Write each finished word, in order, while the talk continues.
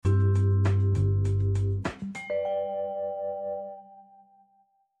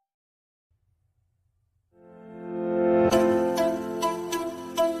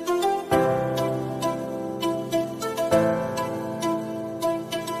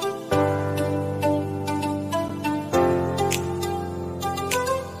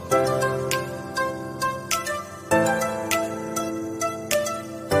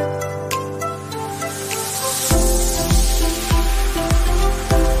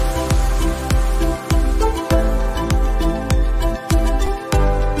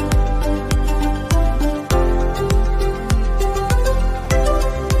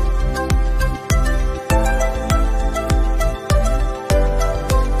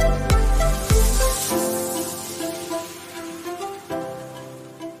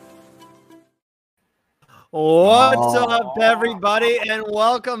What's up, everybody, and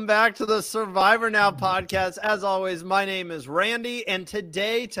welcome back to the Survivor Now podcast. As always, my name is Randy, and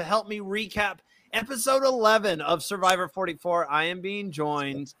today, to help me recap episode 11 of Survivor 44, I am being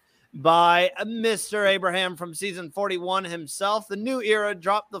joined by Mr. Abraham from season 41 himself. The new era,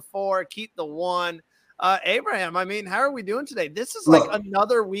 drop the 4, keep the 1. Abraham, I mean, how are we doing today? This is like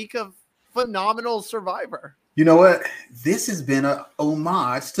another week of phenomenal Survivor. You know what? This has been an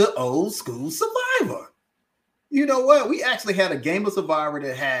homage to old school Survivor. You know what? We actually had a game of Survivor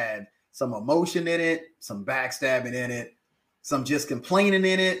that had some emotion in it, some backstabbing in it, some just complaining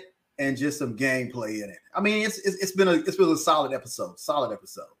in it, and just some gameplay in it. I mean, it's been a solid episode.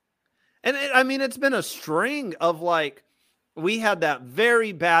 And it's been a string of like, we had that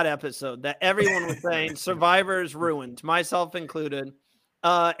very bad episode that everyone was saying Survivor's ruined, myself included.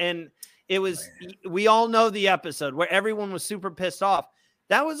 And it was, we all know the episode where everyone was super pissed off.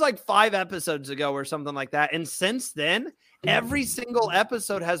 That was like 5 episodes ago or something like that. And since then, every single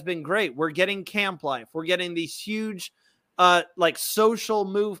episode has been great. We're getting camp life. We're getting these huge, like social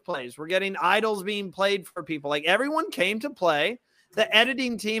move plays. We're getting idols being played for people. Like everyone came to play. The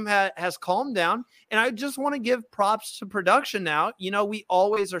editing team has calmed down. And I just want to give props to production now. You know, we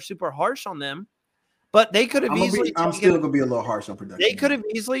always are super harsh on them. But they could have easily. I'm still going to be a little harsh on production. They could have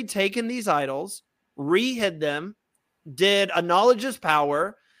easily taken these idols, re-hid them, did a knowledge is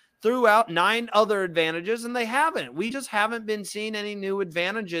power, threw out 9 other advantages, and they haven't. We just haven't been seeing any new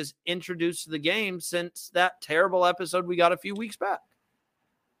advantages introduced to the game since that terrible episode we got a few weeks back.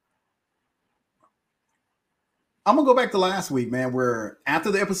 I'm going to go back to last week, man, where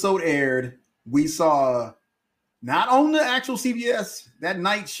after the episode aired, we saw not on the actual CBS that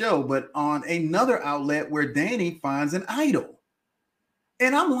night show, but on another outlet where Danny finds an idol.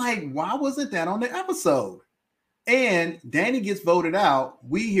 And I'm like, why wasn't that on the episode? And Danny gets voted out.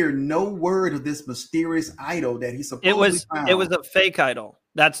 We hear no word of this mysterious idol that he supposedly found. It was a fake idol.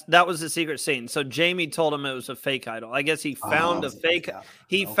 That was the secret scene. So Jamie told him it was a fake idol. I guess he found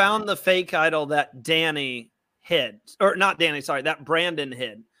found the fake idol that Danny hid. Or not Danny, sorry, that Brandon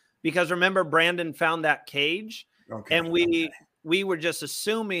hid. Because remember, Brandon found that cage. Okay, and we were just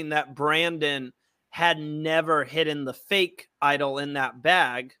assuming that Brandon had never hidden the fake idol in that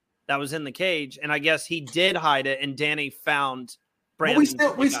bag that was in the cage, and I guess he did hide it, and Danny found Brandon.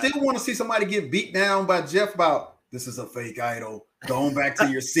 We still want to see somebody get beat down by Jeff about this is a fake idol. Going back to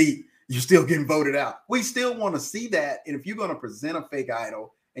your seat, you're still getting voted out. We still want to see that, and if you're going to present a fake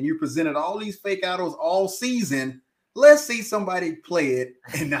idol, and you presented all these fake idols all season, let's see somebody play it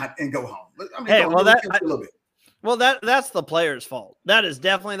and go home. I mean, that's the players' fault. That is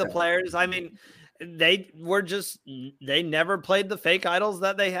definitely the players. I mean, they never played the fake idols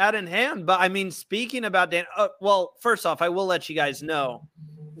that they had in hand. But I mean, speaking about Dan, well, first off, I will let you guys know,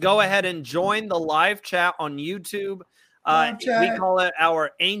 go ahead and join the live chat on YouTube. We call it our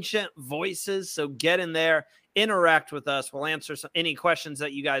Ancient Voices. So get in there, interact with us. We'll answer any questions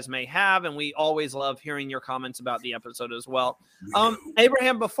that you guys may have. And we always love hearing your comments about the episode as well.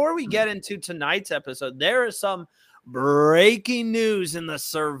 Abraham, before we get into tonight's episode, there is some breaking news in the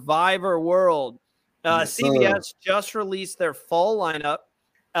Survivor world. CBS just released their fall lineup.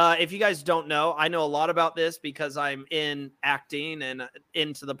 If you guys don't know, I know a lot about this because I'm in acting and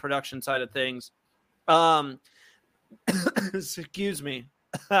into the production side of things. Excuse me.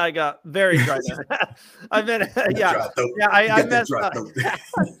 I got very dry there. I messed up.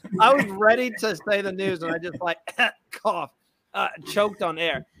 I was ready to say the news and I just cough, choked on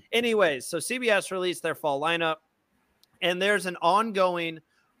air. Anyways, so CBS released their fall lineup and there's an ongoing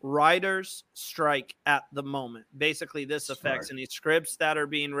writers' strike at the moment. Basically, this affects any scripts that are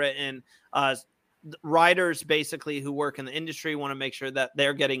being written. Writers basically who work in the industry want to make sure that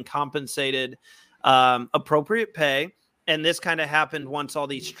they're getting compensated appropriate pay. And this kind of happened once all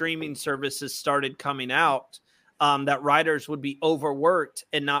these streaming services started coming out, that writers would be overworked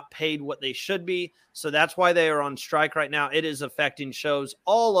and not paid what they should be. So that's why they are on strike right now. It is affecting shows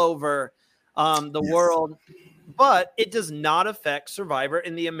all over the world. But it does not affect Survivor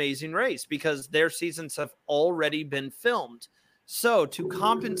and The Amazing Race because their seasons have already been filmed. So to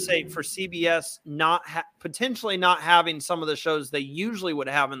compensate for CBS potentially not having some of the shows they usually would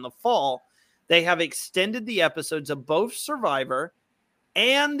have in the fall, they have extended the episodes of both Survivor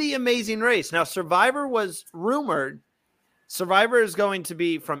and The Amazing Race. Now, Survivor was rumored. Survivor is going to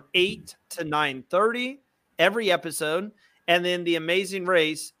be from 8 to 9:30 every episode. And then The Amazing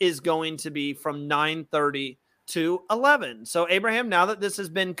Race is going to be from 9:30 to 11. So, Abraham, now that this has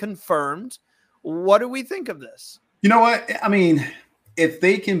been confirmed, what do we think of this? You know what? I mean, if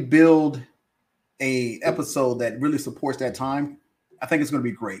they can build a episode that really supports that time, I think it's going to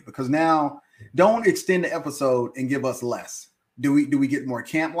be great because now Don't extend the episode and give us less. Do we get more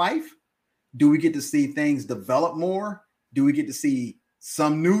camp life? Do we get to see things develop more? Do we get to see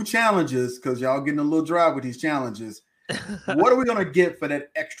some new challenges? Because y'all getting a little dry with these challenges. What are we going to get for that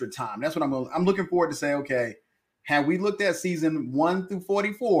extra time? That's what I'm looking forward to say, okay, have we looked at season 1 through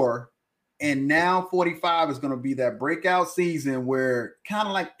 44, and now 45 is going to be that breakout season where kind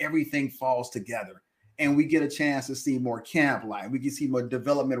of like everything falls together and we get a chance to see more camp life. We can see more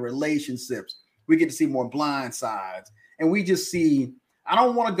development relationships. We get to see more blind sides. And we just see, I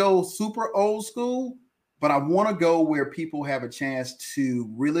don't want to go super old school, but I want to go where people have a chance to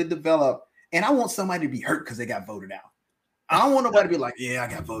really develop. And I want somebody to be hurt because they got voted out. I don't want nobody to be like, yeah,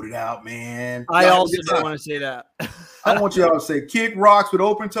 I got voted out, man. I also don't want to say that. I want y'all to say, kick rocks with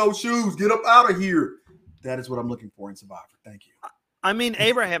open-toed shoes. Get up out of here. That is what I'm looking for in Survivor. Thank you. I mean,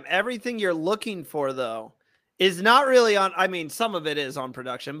 Abraham, everything you're looking for, though, is not really on. I mean, some of it is on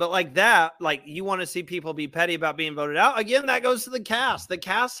production, but like that, like you want to see people be petty about being voted out. Again, that goes to the cast. The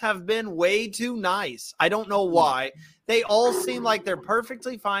casts have been way too nice. I don't know why. They all seem like they're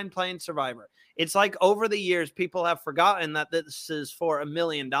perfectly fine playing Survivor. It's like over the years, people have forgotten that this is for $1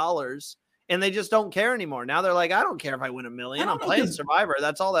 million and they just don't care anymore. Now they're like, I don't care if I win $1 million. I'm playing Survivor.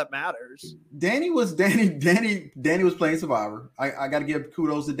 That's all that matters. Danny was playing Survivor. I got to give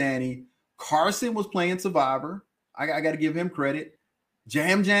kudos to Danny. Carson was playing Survivor. I got to give him credit.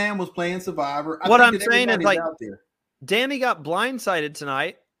 Jam Jam was playing Survivor. What I'm saying is like Danny got blindsided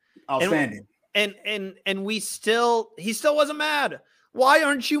tonight. Outstanding. And he still wasn't mad. Why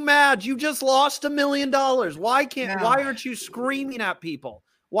aren't you mad? You just lost $1 million. Why aren't you screaming at people?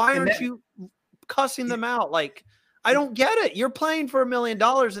 Why aren't you cussing them out? Like, I don't get it. You're playing for $1 million,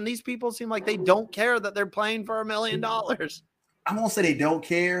 and these people seem like they don't care that they're playing for $1 million. I won't say they don't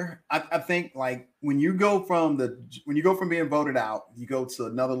care. I think like when you go from being voted out, you go to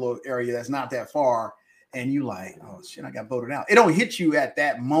another little area that's not that far, and you like, oh shit, I got voted out. It don't hit you at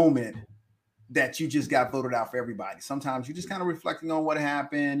that moment that you just got voted out for everybody. Sometimes you just kind of reflecting on what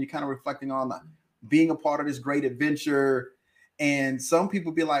happened. You're kind of reflecting on being a part of this great adventure. And some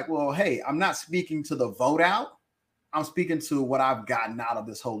people be like, well, hey, I'm not speaking to the vote out. I'm speaking to what I've gotten out of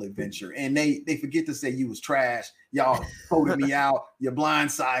this whole adventure. And they forget to say you was trash. Y'all voted me out. You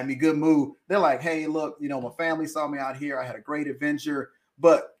blindsided me. Good move. They're like, hey, look, my family saw me out here. I had a great adventure.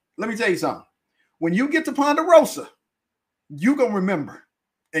 But let me tell you something. When you get to Ponderosa, you're going to remember.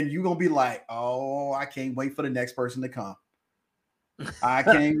 And you're going to be like, oh, I can't wait for the next person to come. I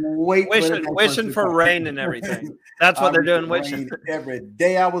can't wait. Wishing for rain and everything. That's what they're doing. Wishing every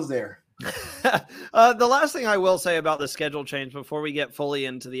day I was there. The last thing I will say about the schedule change before we get fully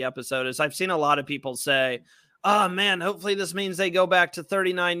into the episode is I've seen a lot of people say, oh man, hopefully this means they go back to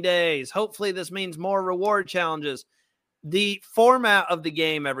 39 days. Hopefully this means more reward challenges. The format of the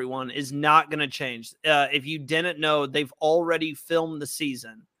game, everyone, is not going to change. If you didn't know, they've already filmed the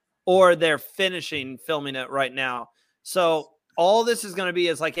season or they're finishing filming it right now. So all this is going to be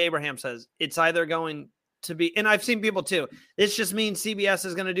is like Abraham says, it's either going to be, and I've seen people too, this just means CBS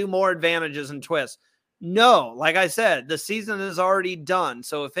is going to do more advantages and twists. No, like I said, the season is already done.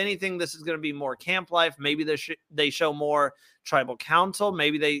 So if anything, this is going to be more camp life. Maybe they show more tribal council.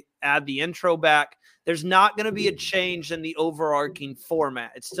 Maybe they add the intro back. There's not going to be a change in the overarching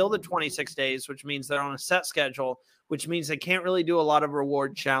format. It's still the 26 days, which means they're on a set schedule, which means they can't really do a lot of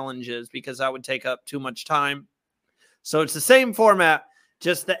reward challenges because that would take up too much time. So it's the same format,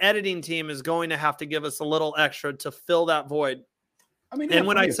 just the editing team is going to have to give us a little extra to fill that void. I mean, and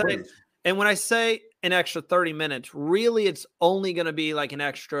when I say an extra 30 minutes, really it's only going to be like an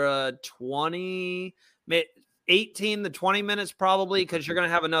extra 18 to 20 minutes probably, because you're going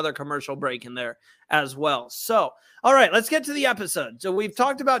to have another commercial break in there as well. So, all right, let's get to the episode. So we've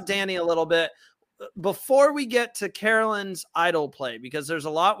talked about Danny a little bit. Before we get to Carolyn's idol play, because there's a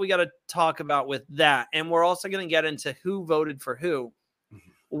lot we got to talk about with that, and we're also going to get into who voted for who.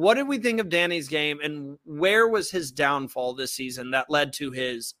 What did we think of Danny's game, and where was his downfall this season that led to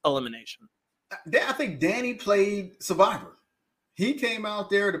his elimination? I think Danny played Survivor. He came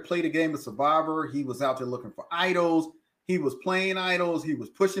out there to play the game of Survivor. He was out there looking for idols. He was playing idols. He was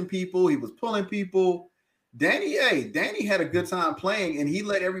pushing people. He was pulling people. Danny had a good time playing, and he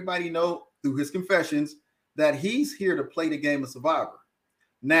let everybody know through his confessions that he's here to play the game of Survivor.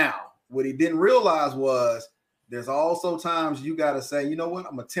 Now, what he didn't realize was there's also times you got to say, you know what,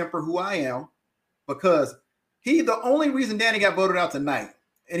 I'm going to temper who I am, because the only reason Danny got voted out tonight,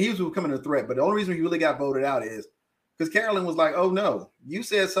 and he was becoming a threat, but the only reason he really got voted out is because Carolyn was like, oh no, you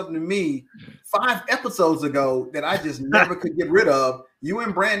said something to me 5 episodes ago that I just never could get rid of. You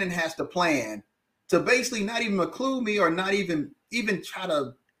and Brandon has to plan to basically not even include me or not even try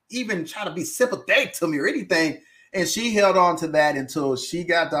to even try to be sympathetic to me or anything. And she held on to that until she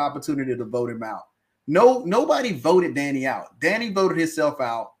got the opportunity to vote him out. Nobody voted Danny out. Danny voted himself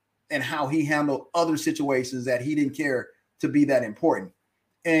out and how he handled other situations that he didn't care to be that important.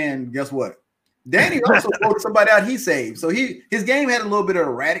 And guess what? Danny also voted somebody out he saved. So his game had a little bit of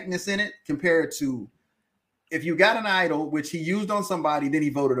erraticness in it compared to if you got an idol, which he used on somebody, then he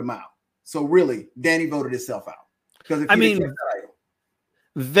voted him out. So really, Danny voted himself out. Because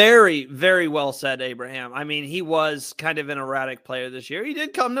very, very well said, Abraham. I mean, he was kind of an erratic player this year. He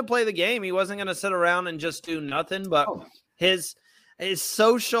did come to play the game. He wasn't going to sit around and just do nothing, but his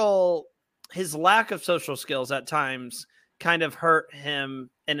lack of social skills at times kind of hurt him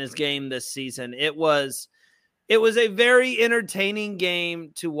in his game this season. It was a very entertaining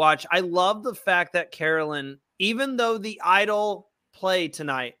game to watch. I love the fact that Carolyn, even though the idol play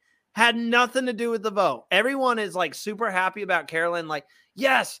tonight had nothing to do with the vote, everyone is like super happy about Carolyn. Like,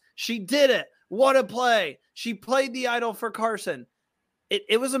 yes, she did it. What a play. She played the idol for Carson.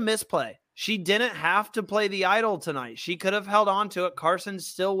 It was a misplay. She didn't have to play the idol tonight. She could have held on to it. Carson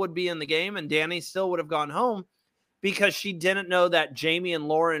still would be in the game and Danny still would have gone home because she didn't know that Jamie and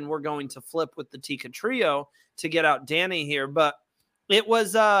Lauren were going to flip with the Tika trio to get out Danny here. But it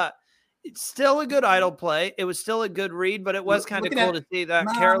was it's still a good idol play. It was still a good read, but it was kind of cool to see that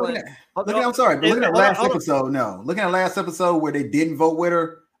Carolyn. Looking at last episode where they didn't vote with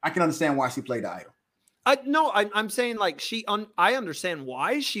her, I can understand why she played the idol. I'm saying like I understand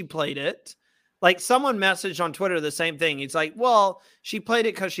why she played it. Like someone messaged on Twitter the same thing. He's like, well, she played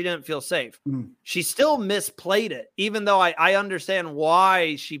it because she didn't feel safe. She still misplayed it, even though I understand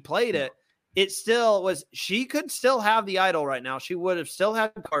why she played it. It still was, she could still have the idol right now. She would have still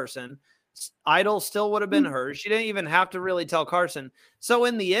had Carson. Idol still would have been hers. She didn't even have to really tell Carson. So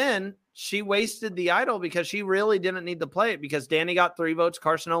in the end, she wasted the idol because she really didn't need to play it because Danny got 3 votes.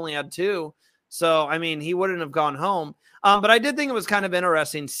 Carson only had 2. So, I mean, he wouldn't have gone home. But I did think it was kind of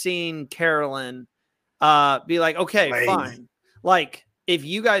interesting seeing Carolyn be like, okay, fine. Like, if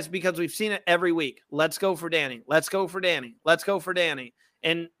you guys, because we've seen it every week, let's go for Danny. Let's go for Danny. Let's go for Danny.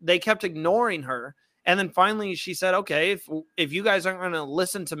 And they kept ignoring her. And then finally she said, okay, if you guys aren't going to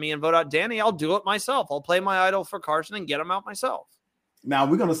listen to me and vote out Danny, I'll do it myself. I'll play my idol for Carson and get him out myself. Now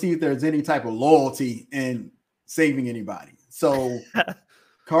we're going to see if there's any type of loyalty in saving anybody. So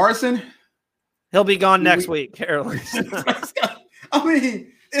Carson, he'll be gone next week, Carolyn. I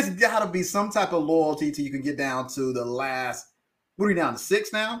mean, it's got to be some type of loyalty till you can get down to the last. What are we down to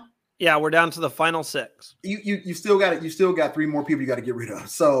 6 now? Yeah, we're down to the final 6. You still got it. You still got 3 more people you got to get rid of.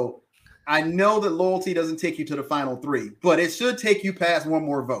 So I know that loyalty doesn't take you to the final 3, but it should take you past 1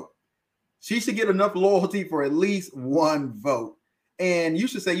 more vote. She should get enough loyalty for at least 1 vote. And you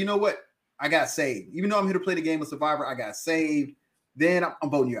should say, you know what? I got saved. Even though I'm here to play the game of Survivor, I got saved. Then I'm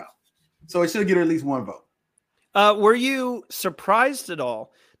voting you out. So it should get her at least 1 vote. Were you surprised at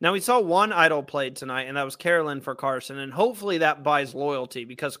all? Now, we saw 1 idol played tonight, and that was Carolyn for Carson, and hopefully that buys loyalty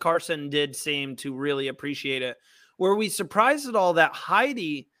because Carson did seem to really appreciate it. Were we surprised at all that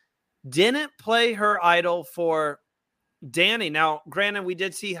Heidi didn't play her idol for Danny? Now, granted, we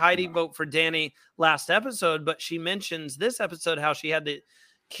did see Heidi vote for Danny last episode, but she mentions this episode how she had to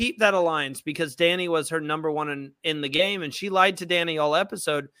keep that alliance because Danny was her number 1 in the game, and she lied to Danny all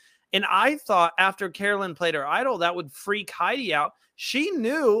episode. And I thought after Carolyn played her idol, that would freak Heidi out. She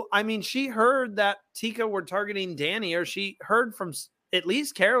knew, I mean, she heard that Tika were targeting Danny, or she heard from at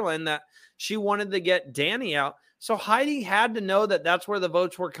least Carolyn that she wanted to get Danny out. So Heidi had to know that that's where the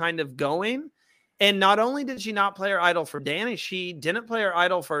votes were kind of going. And not only did she not play her idol for Danny, she didn't play her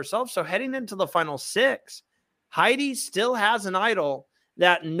idol for herself. So heading into the final 6, Heidi still has an idol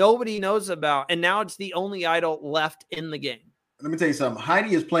that nobody knows about. And now it's the only idol left in the game. Let me tell you something.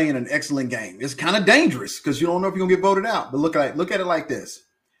 Heidi is playing an excellent game. It's kind of dangerous because you don't know if you're going to get voted out. But look at it like this.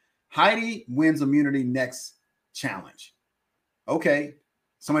 Heidi wins immunity next challenge. Okay,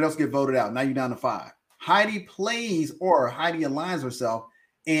 somebody else get voted out. Now you're down to 5. Heidi plays or Heidi aligns herself,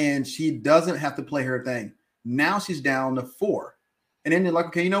 and she doesn't have to play her thing. Now she's down to 4. And then you're like,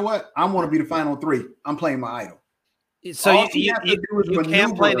 okay, you know what? I want to be the final 3. I'm playing my idol. So you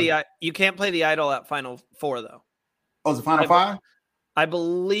can't play the idol at final 4, though. Oh, is it final 5? I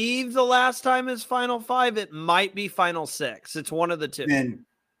believe the last time is final 5. It might be final 6. It's one of the 2. And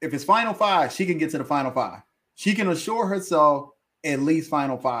if it's final 5, she can get to the final 5. She can assure herself at least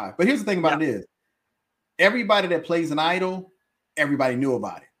final 5. But here's the thing about it is, everybody that plays an idol, everybody knew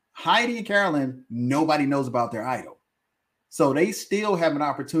about it. Heidi and Carolyn, nobody knows about their idol. So they still have an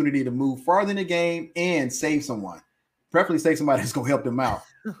opportunity to move farther in the game and save someone. Preferably save somebody that's going to help them out.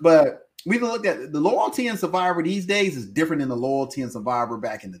 But we can look at the loyalty in Survivor these days is different than the loyalty in Survivor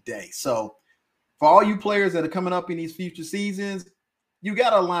back in the day. So for all you players that are coming up in these future seasons, you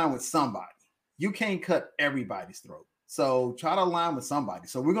got to align with somebody. You can't cut everybody's throat. So try to align with somebody.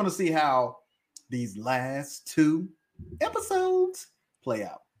 So we're going to see how these last 2 episodes play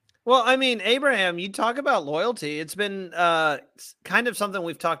out. Well, I mean, Abraham, you talk about loyalty. It's been kind of something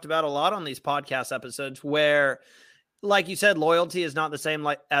we've talked about a lot on these podcast episodes where, like you said, loyalty is not the same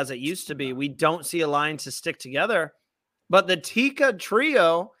as it used to be. We don't see alliances stick together. But the Tika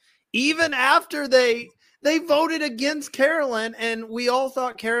trio, even after they voted against Carolyn, and we all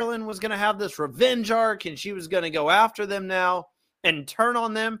thought Carolyn was going to have this revenge arc and she was going to go after them now and turn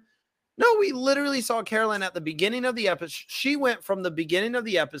on them. No, we literally saw Carolyn at the beginning of the episode. She went from the beginning of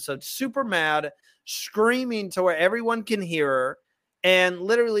the episode super mad, screaming to where everyone can hear her, and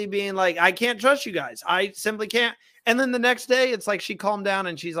literally being like, I can't trust you guys. I simply can't. And then the next day, it's like she calmed down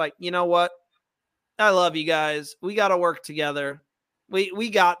and she's like, you know what? I love you guys. We got to work together. We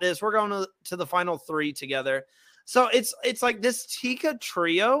got this. We're going to the final 3 together. So it's like this Tika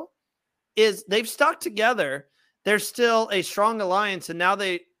trio they've stuck together. There's still a strong alliance, and now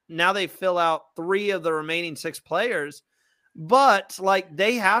they fill out 3 of the remaining 6 players. But like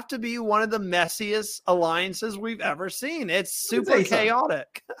they have to be one of the messiest alliances we've ever seen. It's super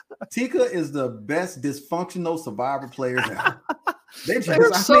chaotic. Tika is the best dysfunctional Survivor players ever. They're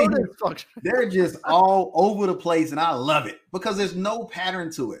just all over the place, and I love it because there's no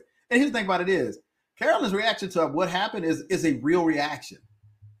pattern to it. And here's the thing about it is, Carolyn's reaction to what happened is a real reaction,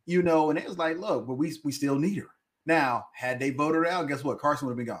 and it was like, look, but we still need her. Now, had they voted her out, guess what? Carson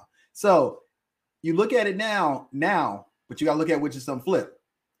would have been gone. So you look at it now, but you got to look at which is some flip.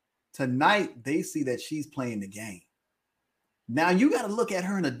 Tonight, they see that she's playing the game. Now you got to look at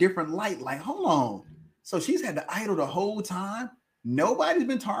her in a different light. Like, hold on. So she's had the idol the whole time. Nobody's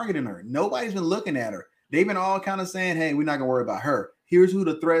been targeting her. Nobody's been looking at her. They've been all kind of saying, hey, we're not going to worry about her. Here's who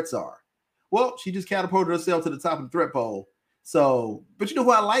the threats are. Well, she just catapulted herself to the top of the threat pole. So, but you know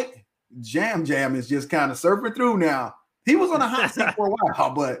who I like? Jam is just kind of surfing through now. He was on a hot seat for a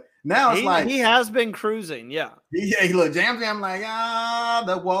while, but now it's like he has been cruising. Yeah. Yeah. Look, Jam like,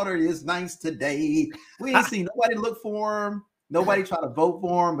 the water is nice today. We ain't seen nobody look for him. Nobody try to vote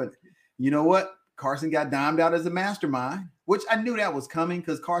for him. But you know what? Carson got dimed out as a mastermind, which I knew that was coming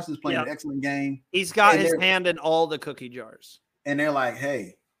because Carson's playing an excellent game. He's got his hand in all the cookie jars. And they're like,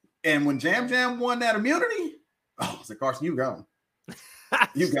 hey. And when Jam won that immunity, I said, Carson, you gone.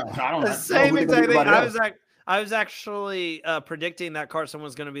 You gone. I don't know. The same exact thing. I was actually predicting that Carson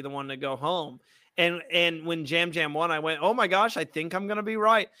was going to be the one to go home. And when Jam won, I went, oh my gosh, I think I'm going to be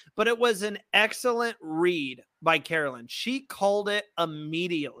right. But it was an excellent read by Carolyn. She called it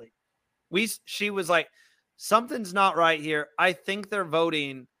immediately. She was like, something's not right here. I think they're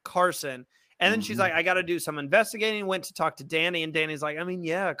voting Carson. And then she's like, I got to do some investigating. Went to talk to Danny, and Danny's like, I mean,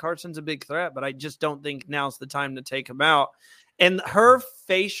 yeah, Carson's a big threat, but I just don't think now's the time to take him out. And her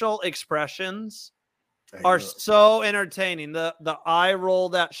facial expressions are so entertaining. The eye roll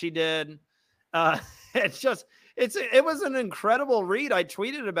that she did, it was an incredible read. I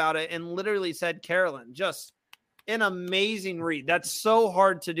tweeted about it and literally said, Carolyn, just an amazing read. That's so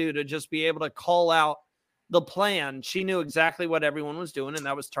hard to do, to just be able to call out the plan. She knew exactly what everyone was doing, and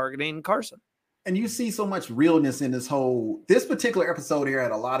that was targeting Carson. And you see so much realness in this particular episode here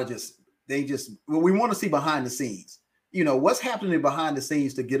had a lot of we want to see behind the scenes. What's happening behind the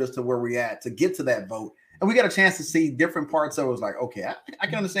scenes to get us to where we're at, to get to that vote. And we got a chance to see different parts of it. It was like, okay, I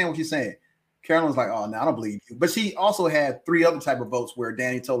can understand what you're saying. Carolyn's like, oh, no, I don't believe you. But she also had 3 other type of votes where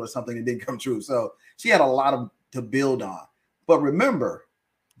Danny told her something that didn't come true. So she had a lot to build on. But remember,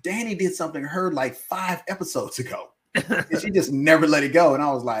 Danny did something heard like 5 episodes ago. And she just never let it go. And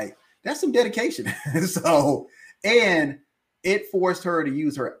I was like, that's some dedication. And it forced her to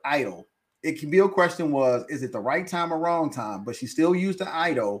use her idol. It can be a question is it the right time or wrong time? But she still used the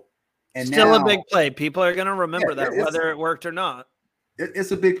idol. And still a big play. People are going to remember that whether it worked or not.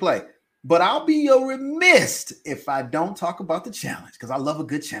 It's a big play. But I'll be remiss if I don't talk about the challenge, because I love a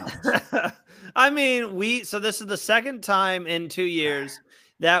good challenge. I mean, so this is the second time in 2 years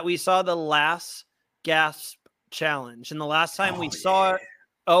that we saw the last gasp challenge. And the last time we saw it,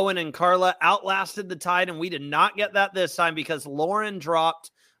 Owen and Carla outlasted the tide, and we did not get that this time because Lauren dropped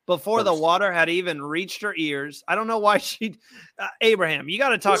before the water had even reached her ears. I don't know why Abraham, you got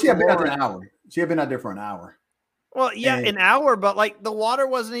to talk to Lauren. She had been out there for an hour. Well, yeah, an hour, but like the water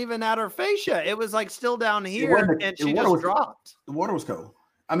wasn't even at her face yet. It was like still down here, and she just dropped. The water was cold.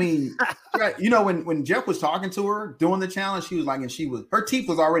 I mean, when Jeff was talking to her doing the challenge, she was like, and her teeth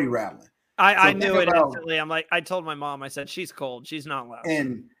was already rattling. I knew it instantly. I'm like, I told my mom, I said, she's cold. She's not loud.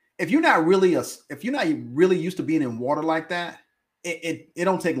 And if you're not really used to being in water like that, it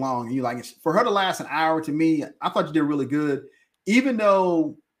don't take long. You like it. For her to last an hour, to me, I thought you did really good. Even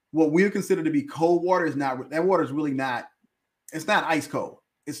though what we consider to be cold water is not, that water is really not. It's not ice cold.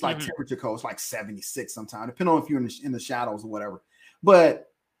 It's like temperature cold. It's like 76 sometimes, depending on if you're in the shadows or whatever. But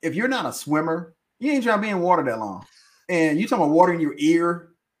if you're not a swimmer, you ain't trying to be in water that long. And you talking about water in your ear,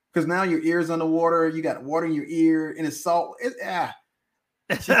 because now your ear's underwater. You got water in your ear, and it's salt. She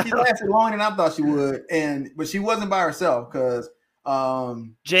lasted longer than I thought she would, but she wasn't by herself because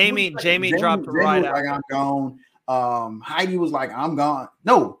Jamie dropped right out. Like, I'm gone. Heidi was like, I'm gone.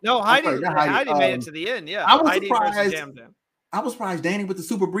 No, Heidi made it to the end. Yeah, I was surprised. I was surprised Danny with the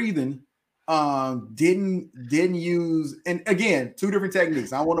super breathing didn't use, and again, two different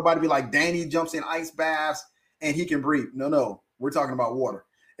techniques. I don't want nobody to be like Danny jumps in ice baths and he can breathe. No, we're talking about water.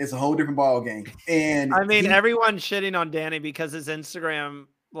 It's a whole different ball game. And I mean, everyone's shitting on Danny because his Instagram,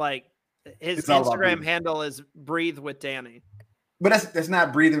 handle is breathe with Danny. But that's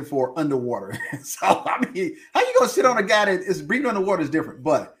not breathing for underwater. So I mean, how you gonna sit on a guy that is breathing underwater is different,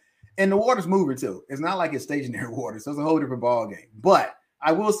 and the water's moving too. It's not like it's stationary water, so it's a whole different ball game. But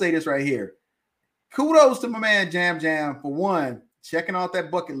I will say this right here. Kudos to my man Jam Jam for one, checking out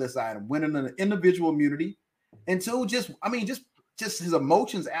that bucket list item, winning an individual immunity, and two, just his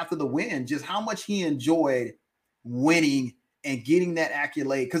emotions after the win, just how much he enjoyed winning and getting that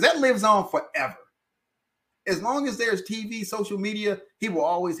accolade, because that lives on forever. As long as there's TV, social media, he will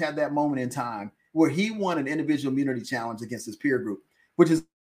always have that moment in time where he won an individual immunity challenge against his peer group, which is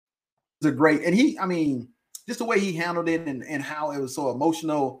a great. And just the way he handled it and how it was so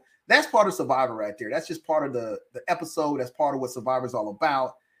emotional, that's part of Survivor right there. That's just part of the episode. That's part of what Survivor is all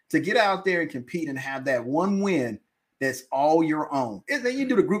about. To get out there and compete and have that one win that's all your own. You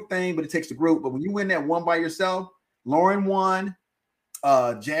do the group thing, but it takes the group. But when you win that one by yourself, Lauren won,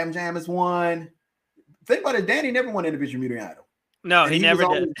 Jam Jam has won. Think about it, Danny never won individual immunity idol. No, he never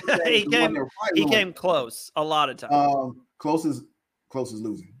did. he came close a lot of times. Close is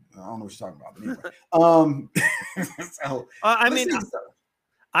losing. I don't know what you're talking about. But anyway.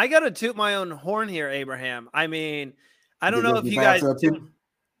 I got to toot my own horn here, Abraham. I mean, I don't know if you guys.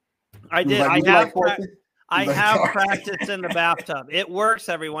 I did. I have practiced in the bathtub. It works,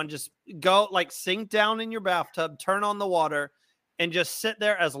 everyone. Just go, sink down in your bathtub, turn on the water, and just sit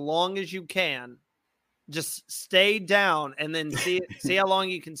there as long as you can. Just stay down and then see how long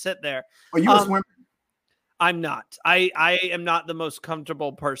you can sit there. Are you a swimmer? I'm not. I am not the most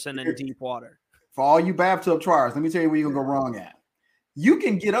comfortable person in deep water. For all you bathtub triers, let me tell you where you're going to go wrong at. You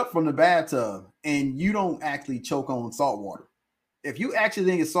can get up from the bathtub and you don't actually choke on salt water. If you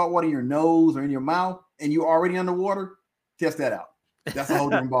actually get salt water in your nose or in your mouth and you're already underwater, test that out. That's a whole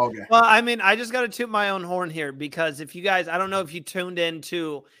different ballgame. Well, I mean, I just got to toot my own horn here because if you guys, I don't know if you tuned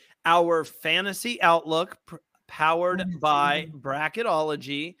into our fantasy outlook powered by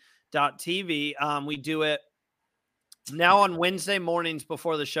bracketology.tv. We do it now on Wednesday mornings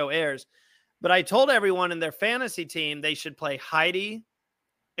before the show airs. But I told everyone in their fantasy team they should play Heidi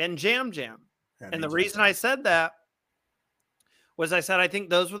and Jam Jam. And the reason I said that was I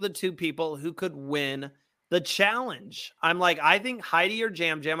think those were the two people who could win the challenge. I'm like, I think Heidi or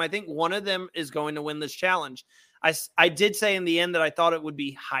Jam Jam, I think one of them is going to win this challenge. I did say in the end that I thought it would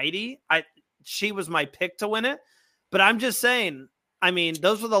be Heidi. She was my pick to win it. But I'm just saying, I mean,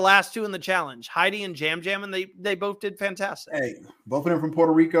 those were the last two in the challenge, Heidi and Jam Jam, and they both did fantastic. Hey, both of them from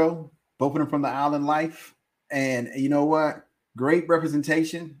Puerto Rico, both of them from the island life. And you know what? Great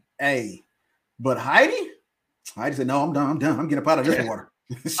representation. Hey, but Heidi said, no, I'm done. I'm getting up out of this water.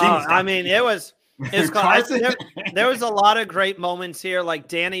 I mean, there was a lot of great moments here, like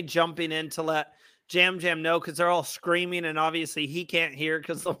Danny jumping in to let Jam Jam know because they're all screaming and obviously he can't hear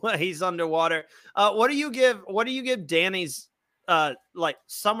because he's underwater. What do you give Danny's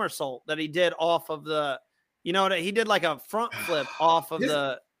somersault that he did off of the, he did like a front flip off of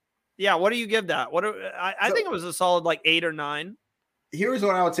the. Yeah, what do you give that? I think it was a solid 8 or 9. Here's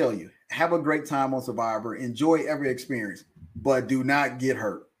what I'll tell you. Have a great time on Survivor. Enjoy every experience, but do not get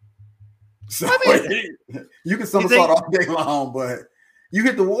hurt. So you can somersault all day long, but you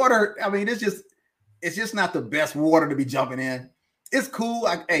hit the water. I mean, it's just not the best water to be jumping in. It's cool.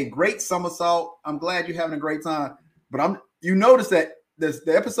 Great somersault. I'm glad you're having a great time. But you notice that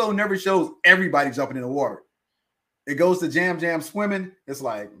the episode never shows everybody jumping in the water. It goes to Jam Jam swimming. It's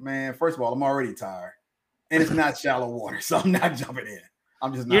like, man, first of all, I'm already tired. And it's not shallow water, so I'm not jumping in.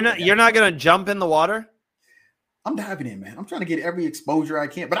 I'm just not. You're not going to jump in the water? I'm diving in, man. I'm trying to get every exposure I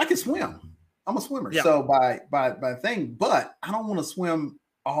can, but I can swim. I'm a swimmer. Yeah. So by thing, but I don't want to swim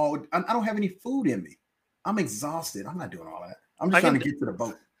I don't have any food in me. I'm exhausted. I'm not doing all that. I'm just trying to get to the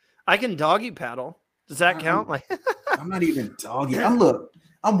boat. I can doggy paddle. Does that count? Like I'm not even doggy.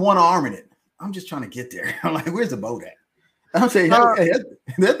 I'm one-arming it. I'm just trying to get there. I'm like, where's the boat at? I'm saying, hey,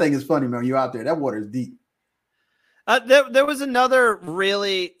 that thing is funny, man. You out there? That water is deep. There was another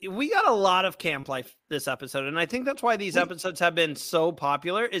we got a lot of camp life this episode, and I think that's why these episodes have been so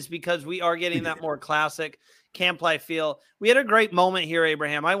popular, is because we are getting that more classic camp life feel. We had a great moment here,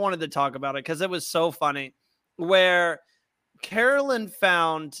 Abraham. I wanted to talk about it because it was so funny, where Carolyn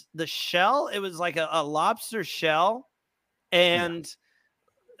found the shell. It was like a lobster shell, and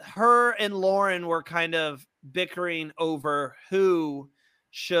her and Lauren were kind of bickering over who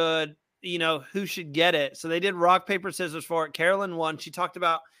should get it. So they did rock, paper, scissors for it. Carolyn won. She talked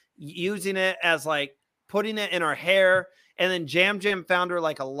about using it as like putting it in her hair. And then Jam found her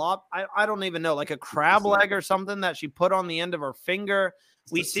like I don't even know, like a crab leg or something that she put on the end of her finger.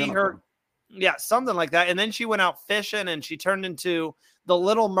 We see her. Yeah, something like that. And then she went out fishing and she turned into the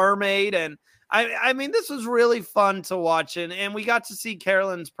Little Mermaid. And I mean, this was really fun to watch. And we got to see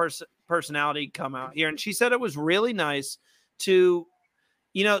Carolyn's personality come out here. And she said it was really nice to,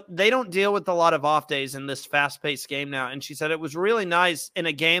 they don't deal with a lot of off days in this fast-paced game now. And she said it was really nice in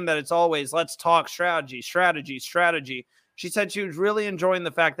a game that it's always, let's talk strategy. She said she was really enjoying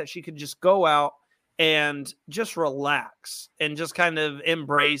the fact that she could just go out and just relax and just kind of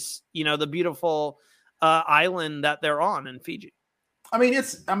embrace, the beautiful island that they're on in Fiji.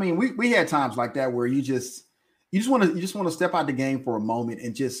 We had times like that where you just want to step out the game for a moment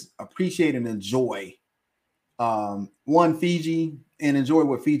and just appreciate and enjoy Fiji and enjoy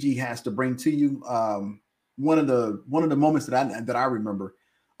what Fiji has to bring to you. One of the moments that I remember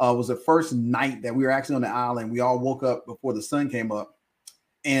was the first night that we were actually on the island. We all woke up before the sun came up,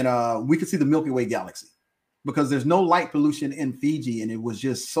 and we could see the Milky Way galaxy because there's no light pollution in Fiji, and it was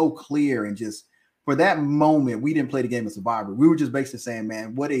just so clear. And just for that moment, we didn't play the game of Survivor. We were just basically saying,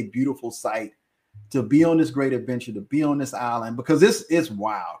 man, what a beautiful sight to be on this great adventure, to be on this island, because this is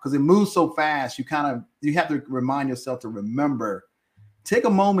wild, because it moves so fast. You have to remind yourself to remember, take a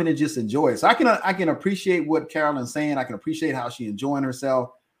moment and just enjoy it. So I can appreciate what Carolyn's saying. I can appreciate how she's enjoying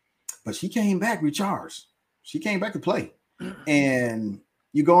herself, but she came back recharged. She came back to play. And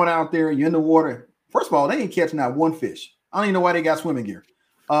you're going out there, you're in the water. First of all, they ain't catching out one fish. I don't even know why they got swimming gear.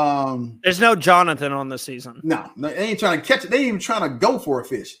 There's no Jonathan on this season. No, they ain't trying to catch it. They ain't even trying to go for a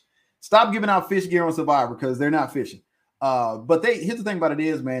fish. Stop giving out fish gear on Survivor because they're not fishing. But here's the thing about it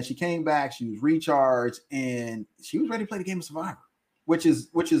is, man, she came back, she was recharged, and she was ready to play the game of Survivor, which is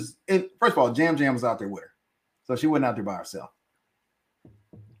first of all, Jam was out there with her. So she wasn't out there by herself.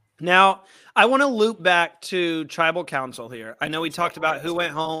 Now, I want to loop back to Tribal Council here. I know we talked about who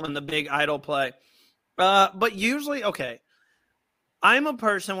went home and the big idol play. But usually, okay, I'm a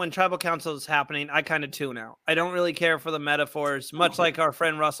person when Tribal Council is happening, I kind of tune out. I don't really care for the metaphors, much like our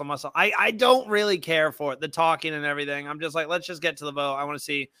friend Russell Muscle. I don't really care for it, the talking and everything. I'm just like, let's just get to the vote. I want to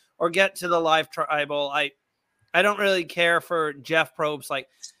see, or get to the live tribal. I don't really care for Jeff Probst. Like,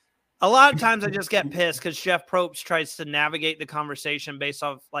 a lot of times I just get pissed because Jeff Probst tries to navigate the conversation based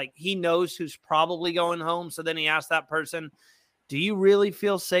off, like, he knows who's probably going home. So then he asks that person, do you really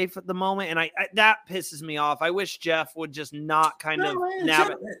feel safe at the moment? And I that pisses me off. I wish Jeff would just not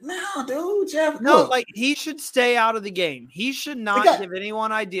navigate. No, dude, Jeff. No, look, like, he should stay out of the game. He should not give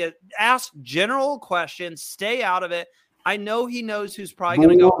anyone idea. Ask general questions. Stay out of it. I know he knows who's probably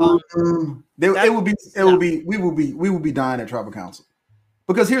going to go home. We will be dying at Tribal Council.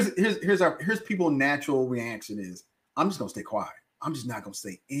 Because here's people's natural reaction is, I'm just gonna stay quiet. I'm just not gonna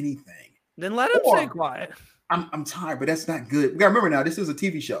say anything. Then let him stay quiet. I'm tired, but that's not good. We gotta remember now, this is a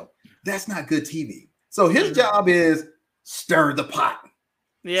TV show. That's not good TV. So his job is stir the pot.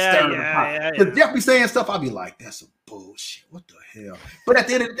 Yeah. If Jeff be saying stuff, I'll be like, that's some bullshit. What the hell? But at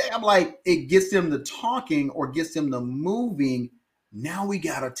the end of the day, I'm like, it gets them to talking or gets them to moving. Now we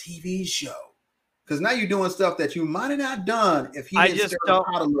got a TV show. Because now you're doing stuff that you might have not done if he didn't stir the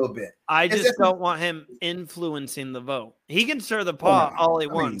pot a little bit. I just don't want him influencing the vote. He can stir the pot all he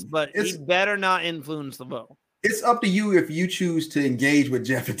wants, but he better not influence the vote. It's up to you if you choose to engage with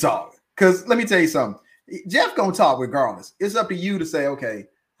Jeff and talk. Because let me tell you something. Jeff gonna talk regardless. It's up to you to say, okay,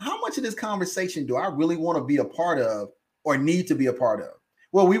 how much of this conversation do I really want to be a part of or need to be a part of?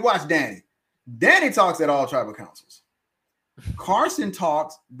 Well, we watched Danny. Danny talks at all tribal councils. Carson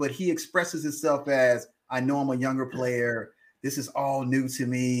talks, but he expresses himself as, I know I'm a younger player. This is all new to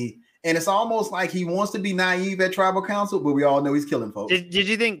me. And it's almost like he wants to be naive at tribal council, but we all know he's killing folks. Did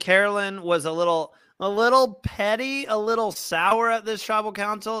you think Carolyn was a little petty, a little sour at this tribal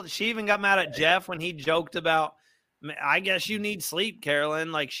council? She even got mad at Jeff when he joked about I guess you need sleep,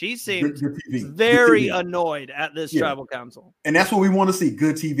 Carolyn. Like she seems very annoyed at this tribal council. And that's what we want to see,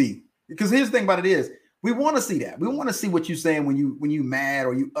 good TV. Because here's the thing about it is, we want to see that. We want to see what you're saying when you mad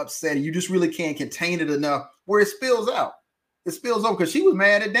or you upset and you just really can't contain it enough where it spills out. It spills over because she was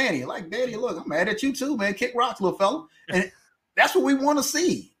mad at Danny. Like, Daddy, look, I'm mad at you too, man. Kick rocks, little fella. And that's what we want to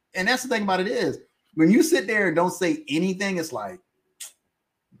see. And that's the thing about it is, when you sit there and don't say anything, it's like,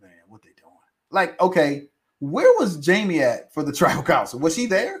 man, what they doing? Like, okay, where was Jamie at for the tribal council? Was she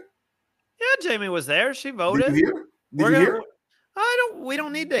there? Yeah, Jamie was there. She voted. Did you hear? Did you hear? We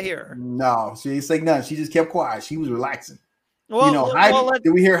don't need to hear her. No, she ain't saying nothing. She just kept quiet. She was relaxing. Well, Heidi, did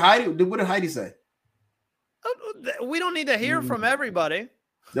we hear Heidi? What did Heidi say? We don't need to hear from everybody.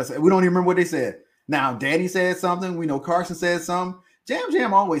 We don't even remember what they said. Now, Danny said something. We know Carson said something.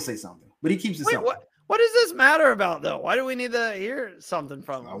 Jam always say something, but he keeps it something. What does this matter about, though? Why do we need to hear something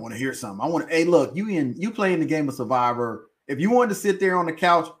from him? I want to hear something. Hey, look, you playing the game of Survivor. If you wanted to sit there on the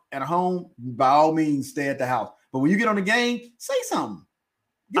couch at home, by all means, stay at the house. But when you get on the game, say something.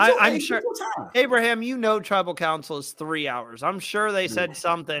 I'm sure, Abraham, tribal council is 3 hours. I'm sure they said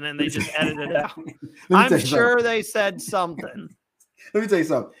something and they just edited it out. I'm sure they said something. Let me tell you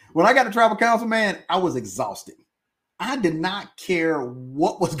something. When I got to tribal council, man, I was exhausted. I did not care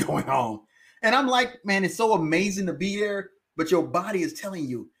what was going on. And I'm like, man, it's so amazing to be there. But your body is telling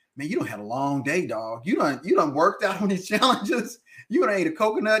you, man, you don't had a long day, dog. You done worked out on these challenges. You done ate a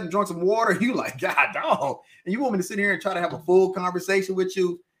coconut and drunk some water. You like, God, dog. And you want me to sit here and try to have a full conversation with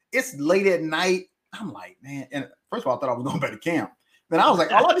you? It's late at night. I'm like, man. And first of all, I thought I was going back to camp. Then I was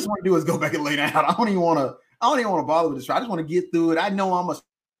like, all I just want to do is go back and lay down. I don't even want to bother with this. I just want to get through it. I know I'm a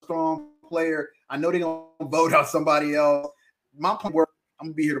strong player. I know they're going to vote out somebody else. My point work, I'm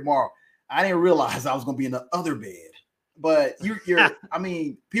going to be here tomorrow. I didn't realize I was going to be in the other bed. But I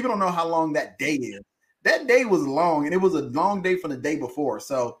mean, people don't know how long that day is. That day was long, and it was a long day from the day before.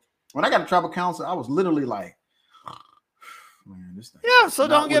 So when I got to tribal council, I was literally like, man, this thing. Yeah, so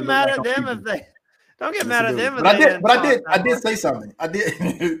don't get mad at them if they don't get mad at them. But I did say something. I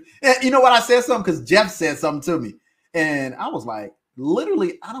did. You know what? I said something because Jeff said something to me, and I was like,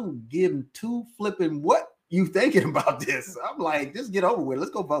 literally, I don't give two flipping what you thinking about this. I'm like, just get over with it.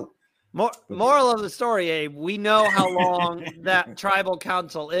 Let's go vote. Moral of the story, Abe, we know how long that tribal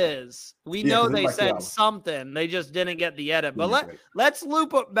council is. We know they said something. They just didn't get the edit. But let's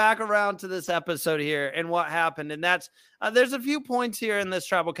loop it back around to this episode here and what happened. And that's there's a few points here in this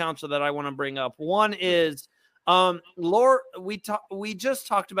tribal council that I want to bring up. One is Lauren. We just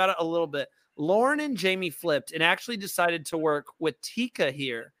talked about it a little bit. Lauren and Jamie flipped and actually decided to work with Tika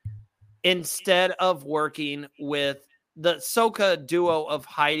here instead of working with the Soka duo of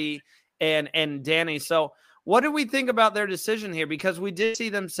Heidi and Danny. So what do we think about their decision here? Because we did see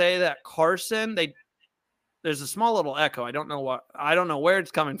them say that Carson, there's a small little echo. I don't know where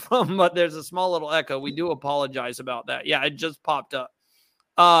it's coming from, but there's a small little echo. We do apologize about that. Yeah, it just popped up.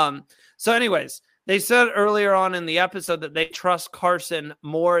 So anyways, they said earlier on in the episode that they trust Carson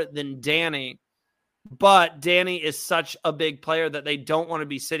more than Danny, but Danny is such a big player that they don't want to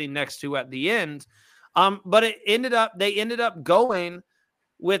be sitting next to at the end. But they ended up going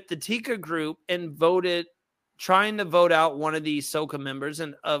with the Tika group and trying to vote out one of these Soka members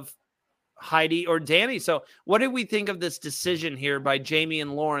and of Heidi or Danny. So what did we think of this decision here by Jamie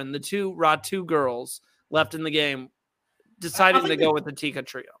and Lauren, the two girls left in the game, deciding to go with the Tika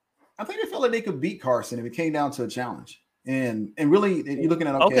trio? I think they felt like they could beat Carson if it came down to a challenge. And really, you're looking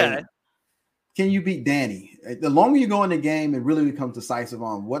at, okay, can you beat Danny? The longer you go in the game, it really becomes decisive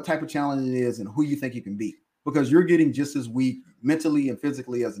on what type of challenge it is and who you think you can beat, because you're getting just as weak mentally and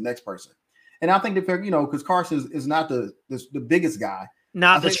physically as the next person. And I think that, because Carson is not the biggest guy.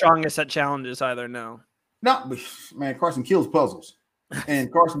 Not the strongest at challenges either, no. No, man, Carson kills puzzles.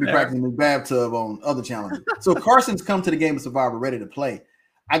 And Carson be practicing in the bathtub on other challenges. So Carson's come to the game of Survivor ready to play.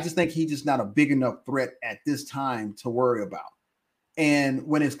 I just think he's just not a big enough threat at this time to worry about. And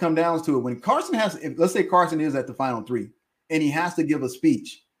when it's come down to it, when Carson let's say Carson is at the final three and he has to give a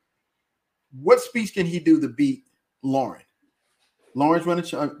speech, what speech can he do to beat Lauren? Lauren's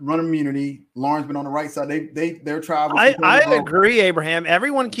run immunity. Lauren's been on the right side. They're tribal. I agree, Abraham.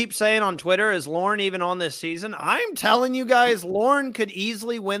 Everyone keeps saying on Twitter, is Lauren even on this season? I'm telling you guys, Lauren could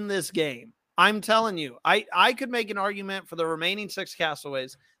easily win this game. I'm telling you. I could make an argument for the remaining 6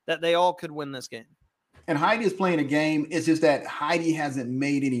 castaways that they all could win this game. And Heidi is playing a game. It's just that Heidi hasn't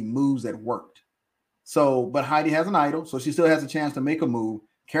made any moves that worked. So, but Heidi has an idol, so she still has a chance to make a move.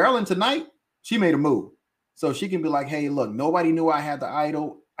 Carolyn tonight, she made a move. So she can be like, hey, look, nobody knew I had the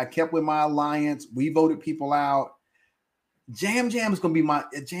idol. I kept with my alliance. We voted people out. Jam is gonna be my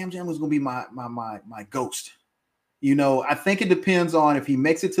ghost. I think it depends on if he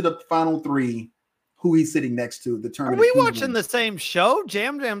makes it to the final 3, who he's sitting next to. Are we watching the same show?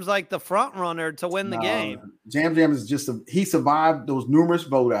 Jam Jam's like the front runner to win the game. Jam Jam is he survived those numerous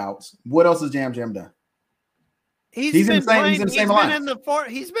vote outs. What else has Jam Jam done? He's been in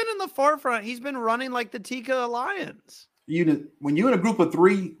the forefront. He's been running like the Tika Alliance. When you're in a group of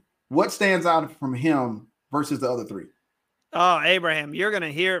 3, what stands out from him versus the other 3? Oh, Abraham, you're going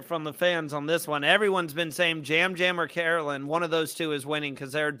to hear it from the fans on this one. Everyone's been saying Jam Jam or Carolyn. One of those two is winning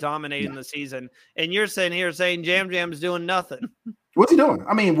because they're dominating the season. And you're saying Jam Jam's doing nothing. What's he doing?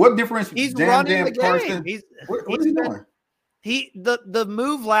 I mean, what difference? He's running the game. What's he doing? The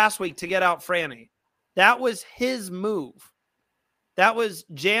move last week to get out Franny, that was his move. That was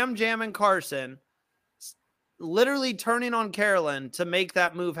Jam Jam and Carson literally turning on Carolyn to make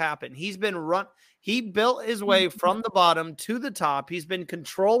that move happen. He built his way from the bottom to the top. He's been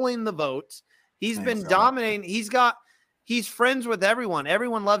controlling the votes. He's been dominating. He's friends with everyone.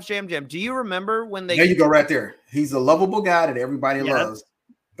 Everyone loves Jam Jam. Do you remember when they? There you go, right there. He's a lovable guy that everybody loves.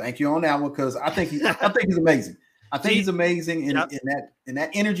 Thank you on that one, because I think he's amazing. I think he's amazing in that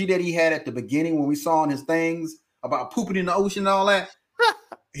energy that he had at the beginning when we saw on his things about pooping in the ocean and all that.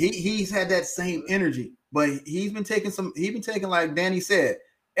 He's had that same energy, but he's been taking like Danny said.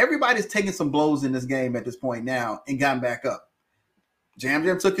 Everybody's taking some blows in this game at this point now and gotten back up. Jam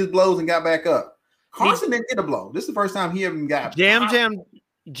Jam took his blows and got back up. Carson didn't get a blow. This is the first time he ever got Jam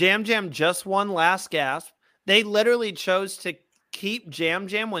Jam just won last gasp. They literally chose to keep Jam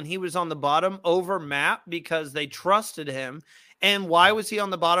Jam when he was on the bottom over Matt because they trusted him. And why was he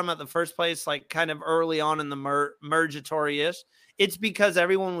on the bottom at the first place, like kind of early on in the mergatory-ish? It's because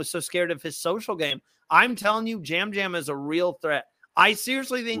everyone was so scared of his social game. I'm telling you, Jam Jam is a real threat. I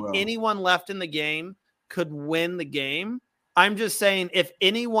seriously think anyone left in the game could win the game. I'm just saying, if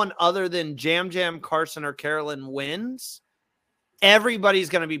anyone other than Jam Jam, Carson, or Carolyn wins, everybody's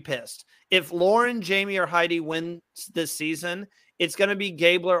going to be pissed. If Lauren, Jamie, or Heidi wins this season, it's going to be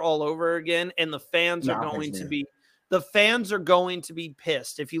Gabler all over again, and the fans are going to be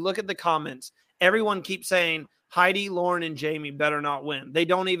pissed. If you look at the comments, everyone keeps saying Heidi, Lauren, and Jamie better not win. They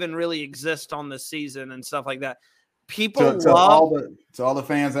don't even really exist on this season and stuff like that. People to all the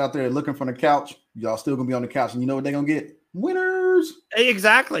fans out there looking from the couch, y'all still gonna be on the couch, and you know what they're gonna get? Winners.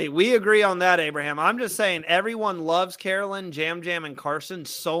 Exactly. We agree on that, Abraham. I'm just saying everyone loves Carolyn, Jam Jam, and Carson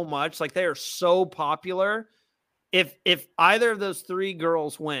so much. Like, they are so popular. If either of those 3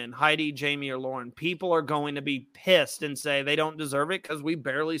 girls win, Heidi, Jamie, or Lauren, people are going to be pissed and say they don't deserve it because we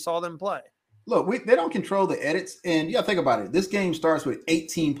barely saw them play. Look, they don't control the edits, and think about it. This game starts with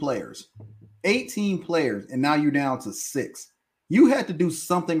 18 players. 18 players, and now you're down to 6. You had to do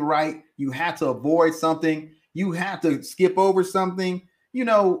something right. You had to avoid something. You had to skip over something,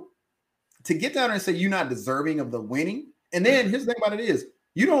 to get down there and say you're not deserving of the winning. And then here's the thing about it is,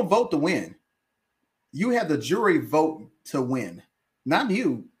 you don't vote to win. You have the jury vote to win, not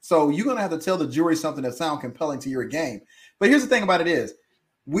you. So you're going to have to tell the jury something that sounds compelling to your game. But here's the thing about it is,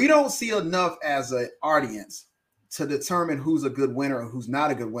 we don't see enough as an audience to determine who's a good winner and who's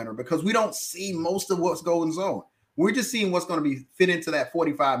not a good winner, because we don't see most of what's going on. We're just seeing what's going to be fit into that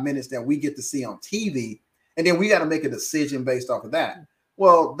 45 minutes that we get to see on TV. And then we got to make a decision based off of that.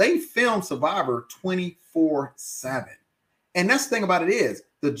 Well, they film Survivor 24/7. And that's the thing about it is,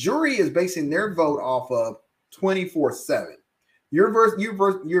 the jury is basing their vote off of 24/7.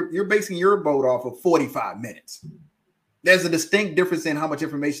 You're basing your vote off of 45 minutes. There's a distinct difference in how much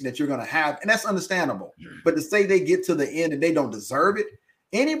information that you're going to have, and that's understandable. But to say they get to the end and they don't deserve it,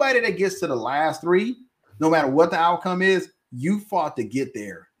 anybody that gets to the last 3, no matter what the outcome is, you fought to get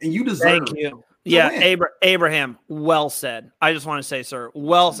there, and you deserve it. Thank you. Yeah, Abraham, well said. I just want to say, sir,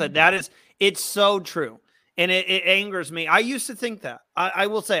 well said. It's so true, and it angers me. I used to think that. I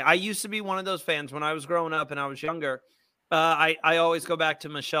will say, I used to be one of those fans when I was growing up and I was younger. I always go back to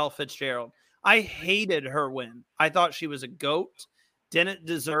Michelle Fitzgerald. I hated her win. I thought she was a goat, didn't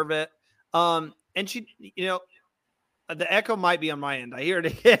deserve it. And she, the echo might be on my end. I hear it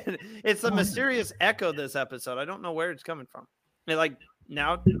again. It's a mysterious echo this episode. I don't know where it's coming from.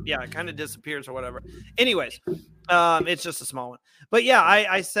 It kind of disappears or whatever. Anyways, it's just a small one. But yeah,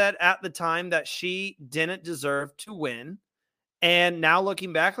 I said at the time that she didn't deserve to win. And now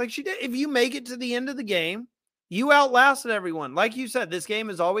looking back, like she did, if you make it to the end of the game, you outlasted everyone. Like you said, this game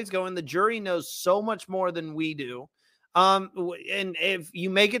is always going. The jury knows so much more than we do. And if you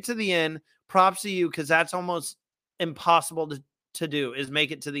make it to the end, props to you, because that's almost impossible to do, is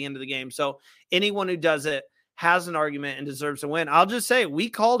make it to the end of the game. So anyone who does it has an argument and deserves to win. I'll just say, we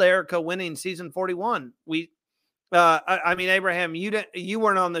called Erica winning season 41. I mean, Abraham, you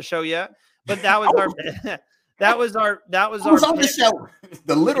weren't on the show yet, but that was That was our on the show.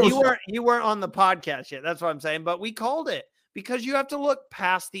 The literal you weren't on the podcast yet. That's what I'm saying. But we called it because you have to look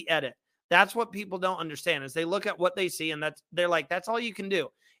past the edit. That's what people don't understand is they look at what they see and they're like, that's all you can do.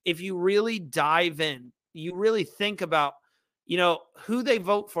 If you really dive in, you really think about, who they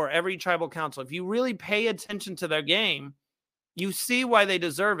vote for every tribal council. If you really pay attention to their game, you see why they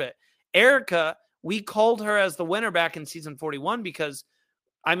deserve it. Erica, we called her as the winner back in season 41 because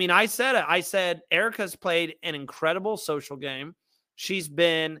I said it. I said Erica's played an incredible social game. She's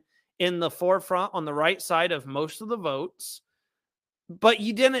been in the forefront on the right side of most of the votes, but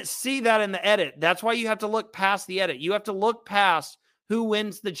you didn't see that in the edit. That's why you have to look past the edit. You have to look past who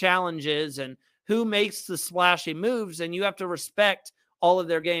wins the challenges and who makes the splashy moves, and you have to respect all of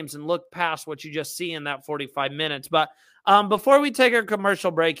their games and look past what you just see in that 45 minutes. But before we take our commercial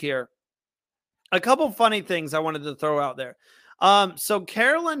break here, a couple funny things I wanted to throw out there. So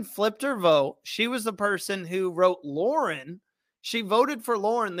Carolyn flipped her vote. She was the person who wrote Lauren. She voted for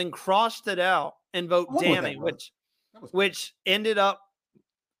Lauren, then crossed it out and vote Danny, which ended up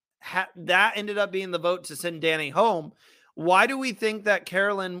being the vote to send Danny home. Why do we think that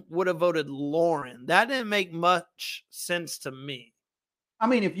Carolyn would have voted Lauren? That didn't make much sense to me.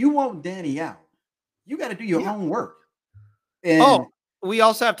 If you want Danny out, you got to do your own work. And we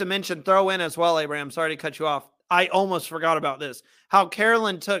also have to throw in as well, Abraham. Sorry to cut you off. I almost forgot about this. How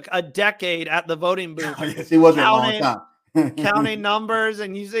Carolyn took a decade at the voting booth. She wasn't a long time. Counting numbers.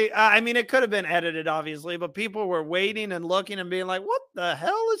 And you see, it could have been edited, obviously, but people were waiting and looking and being like, what the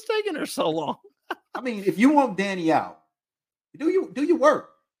hell is taking her so long? If you want Danny out, do your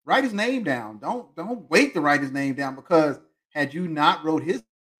work. Write his name down. Don't wait to write his name down, because had you not wrote his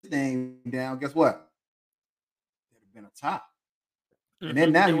name down, guess what? It would have been a tie. And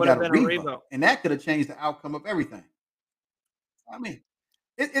then now you got a revote, and that could have changed the outcome of everything.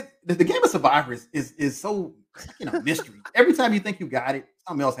 The game of Survivor is so mystery. Every time you think you got it,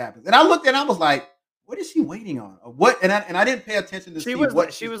 something else happens. And I looked and I was like, "What is she waiting on? What?" And I didn't pay attention to see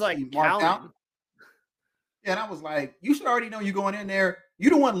what she was like marked out. Yeah, and I was like, "You should already know you're going in there.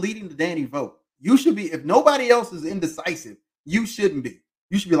 You're the one leading the Danny vote. You should be. If nobody else is indecisive, you shouldn't be.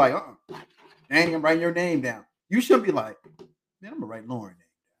 You should be like, Danny, I'm writing your name down. You shouldn't be like." Man, I'm gonna write Lauren.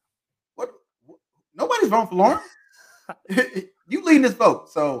 What? Nobody's voting for Lauren. You leading this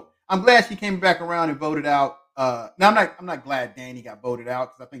vote, so I'm glad she came back around and voted out. Now I'm not glad Danny got voted out,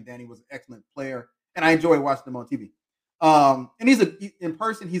 because I think Danny was an excellent player, and I enjoy watching him on TV. And in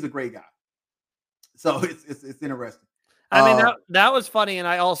person, he's a great guy. So it's interesting. That was funny, and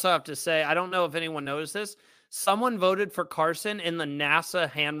I also have to say, I don't know if anyone noticed this. Someone voted for Carson in the NASA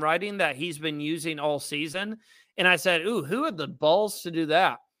handwriting that he's been using all season. And I said, ooh, who had the balls to do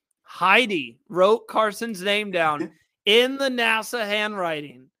that? Heidi wrote Carson's name down in the NASA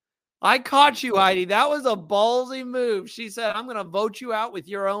handwriting. I caught you, Heidi. That was a ballsy move. She said, I'm going to vote you out with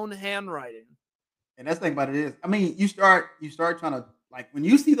your own handwriting. And that's the thing about it is, you start trying to, when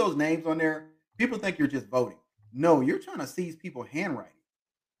you see those names on there, people think you're just voting. No, you're trying to seize people's handwriting.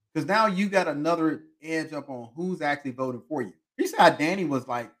 Because now you got another edge up on who's actually voting for you. You saw how Danny was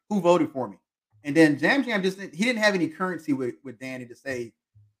like, who voted for me? And then Jam Jam he didn't have any currency with Danny to say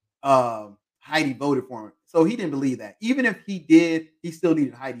Heidi voted for him. So he didn't believe that. Even if he did, he still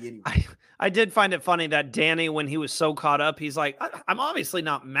needed Heidi anyway. I did find it funny that Danny, when he was so caught up, he's like, I'm obviously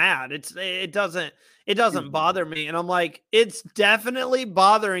not mad. It doesn't bother me. And I'm like, it's definitely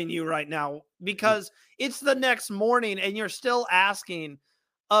bothering you right now, because it's the next morning and you're still asking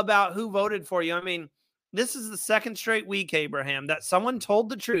about who voted for you. This is the second straight week, Abraham, that someone told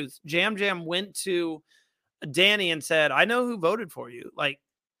the truth. Jam Jam went to Danny and said, I know who voted for you.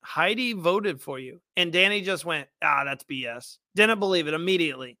 Heidi voted for you. And Danny just went, that's BS. Didn't believe it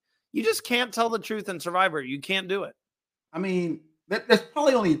immediately. You just can't tell the truth in Survivor. You can't do it. There's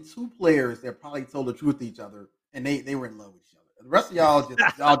probably only two players that probably told the truth to each other, and they were in love with each other. The rest of y'all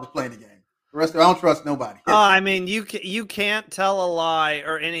just playing the game. The rest of I don't trust nobody. You can't tell a lie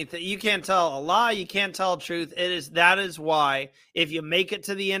or anything. You can't tell a lie. You can't tell truth. That is why if you make it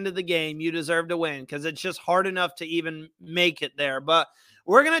to the end of the game, you deserve to win, because it's just hard enough to even make it there. But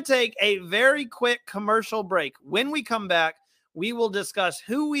we're going to take a very quick commercial break. When we come back, we will discuss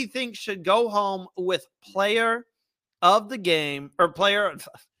who we think should go home with player of the game, or player.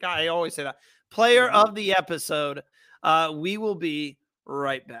 God, I always say that. Player of the episode. We will be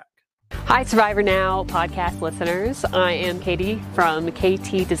right back. Hi, Survivor Now podcast listeners. I am Katie from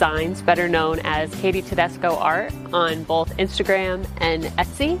KT Designs, better known as Katie Tedesco Art, on both Instagram and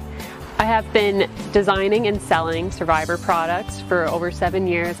Etsy. I have been designing and selling Survivor products for over 7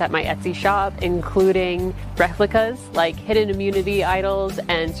 years at my Etsy shop, including replicas like hidden immunity idols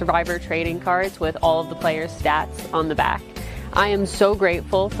and Survivor trading cards with all of the players' stats on the back. I am so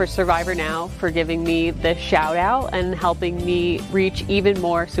grateful for Survivor Now for giving me this shout out and helping me reach even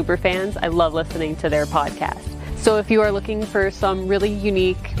more superfans. I love listening to their podcast. So if you are looking for some really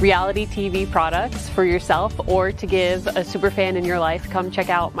unique reality TV products for yourself or to give a superfan in your life, come check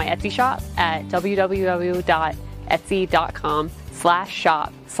out my Etsy shop at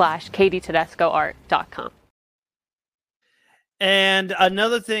www.etsy.com/shop/KatieTedescoArt.com. And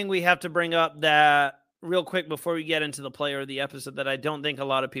another thing we have to bring up that real quick before we get into the player of the episode that I don't think a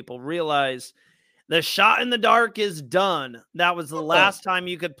lot of people realize, the Shot in the Dark is done. That was the last time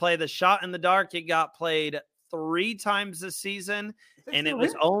you could play the Shot in the Dark. It got played 3 times this season, and it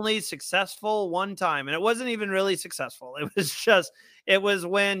was only successful one time. And it wasn't even really successful. It was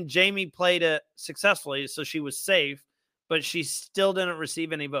when Jamie played it successfully, so she was safe, but she still didn't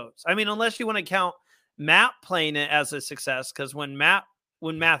receive any votes. I mean, unless you want to count Matt playing it as a success, because when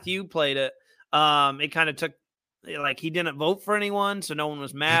Matthew played it, it kind of took, like, he didn't vote for anyone, so no one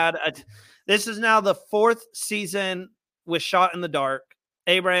was mad. This is now the 4th season with Shot in the Dark.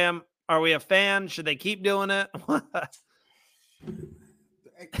 Abraham, are we a fan? Should they keep doing it?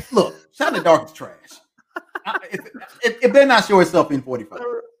 Look, Shot in the Dark is trash. It better not show itself in 45.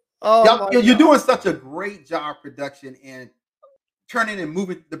 You're doing such a great job production and turning and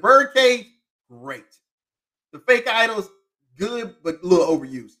moving. The Birdcage, great. The fake idols, good, but a little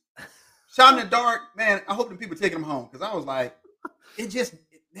overused. Shot in the Dark, man, I hope the people taking them home, because I was like,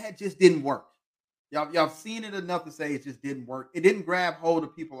 that just didn't work. Y'all seen it enough to say it just didn't work. It didn't grab hold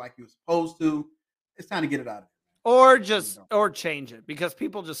of people like it was supposed to. It's time to get it out of there. Or change it, because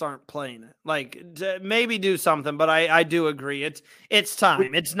people just aren't playing it. Like, maybe do something, but I do agree. It's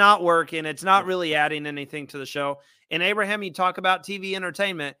time. It's not working. It's not really adding anything to the show. And Abraham, you talk about TV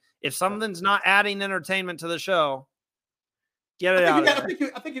entertainment. If something's not adding entertainment to the show, get it out. I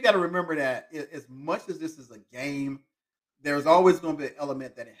think you got to remember that as much as this is a game, there's always going to be an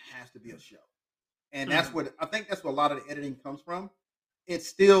element that it has to be a show. And that's what I think that's where a lot of the editing comes from. It's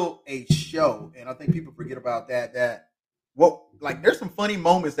still a show. And I think people forget about that. There's some funny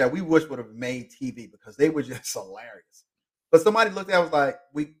moments that we wish would have made TV because they were just hilarious. But somebody looked at it and was like,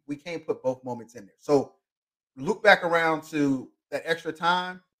 we can't put both moments in there. So look back around to that extra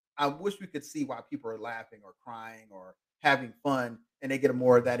time. I wish we could see why people are laughing or crying or having fun, and they get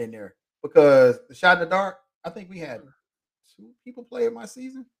more of that in there. Because the Shot in the Dark, I think we had 2 people play in my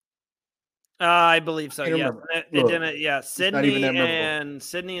season. I believe so. Yes, it didn't. Yeah, Sydney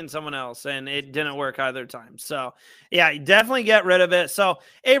and someone else, and it didn't work either time. So, yeah, definitely get rid of it. So,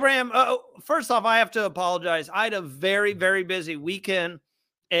 Abraham, first off, I have to apologize. I had a very, very busy weekend,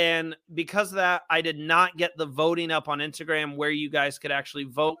 and because of that, I did not get the voting up on Instagram where you guys could actually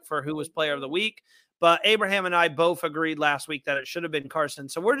vote for who was Player of the Week. But Abraham and I both agreed last week that it should have been Carson.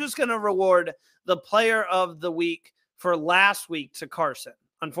 So we're just going to reward the Player of the Week for last week to Carson.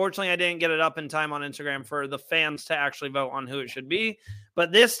 Unfortunately, I didn't get it up in time on Instagram for the fans to actually vote on who it should be.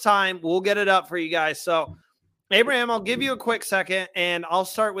 But this time, we'll get it up for you guys. So, Abraham, I'll give you a quick second, and I'll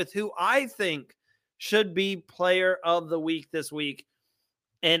start with who I think should be Player of the Week this week.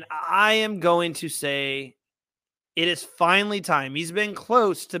 And I am going to say it is finally time. He's been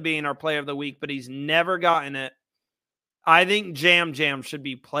close to being our Player of the Week, but he's never gotten it. I think Jam Jam should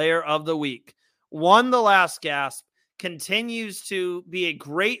be Player of the Week. Won the last gasp. Continues to be a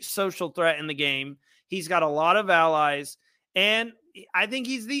great social threat in the game. He's got a lot of allies, and I think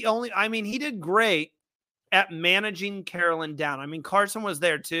he's the only, he did great at managing Carolyn down. I mean, Carson was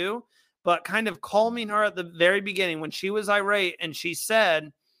there too, but kind of calming her at the very beginning when she was irate and she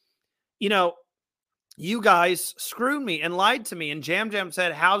said, you guys screwed me and lied to me. And Jam Jam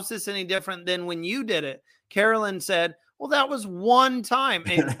said, how's this any different than when you did it? Carolyn said, well, that was one time.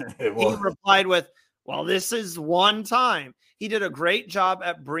 And he replied with, well, this is one time. He did a great job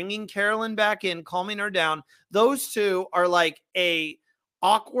at bringing Carolyn back in, calming her down. Those two are like a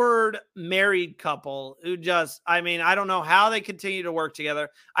awkward married couple who just, I don't know how they continue to work together.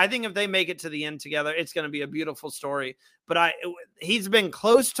 I think if they make it to the end together, it's going to be a beautiful story. But he's been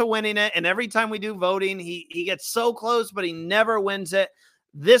close to winning it. And every time we do voting, he gets so close, but he never wins it.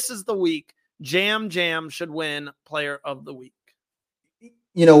 This is the week. Jam Jam should win Player of the Week.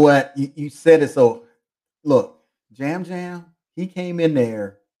 You know what? You said it so. Look, Jam Jam, he came in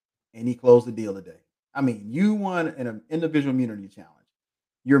there and he closed the deal today. You won an individual immunity challenge.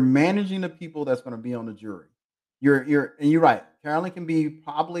 You're managing the people that's going to be on the jury. You're right. Carolyn can be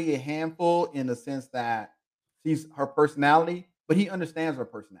probably a handful in the sense that she's her personality, but he understands her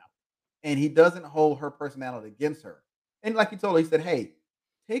personality. and he doesn't hold her personality against her. And like he told her, he said, hey,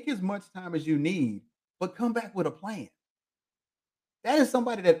 take as much time as you need, but come back with a plan. That is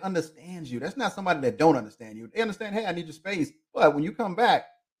somebody that understands you. That's not somebody that don't understand you. They understand, hey, I need your space. But when you come back,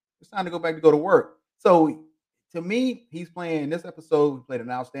 it's time to go to work. So to me, he's playing this episode. He played an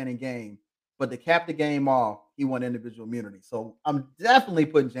outstanding game. But to cap the game off, he won individual immunity. So I'm definitely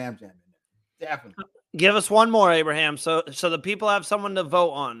putting Jam Jam in there. Definitely. Give us one more, Abraham, so the people have someone to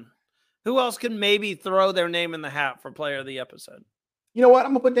vote on. Who else can maybe throw their name in the hat for player of the episode? You know what?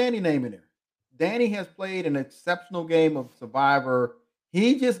 I'm going to put Danny's name in there. Danny has played an exceptional game of Survivor.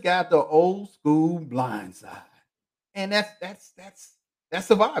 He just got the old school blindside. And that's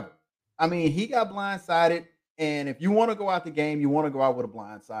Survivor. I mean, he got blindsided. And if you want to go out the game, you want to go out with a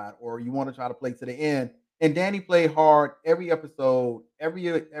blindside, or you want to try to play to the end. And Danny played hard every episode,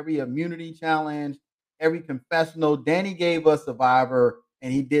 every immunity challenge, every confessional. Danny gave us Survivor,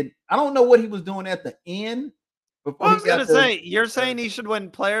 and he did. I don't know what he was doing at the end. I was going to say, you're saying he should win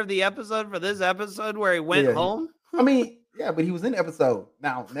player of the episode for this episode where he went home? I mean, yeah, but he was in the episode.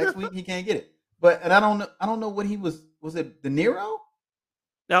 Now, next week, he can't get it. And I don't know what he was. Was it De Niro?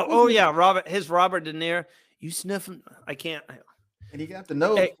 No. Robert De Niro. You sniffing? I can't. And he got the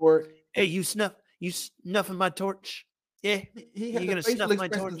nose for it. Hey, you snuffing my torch? Yeah, he had the facial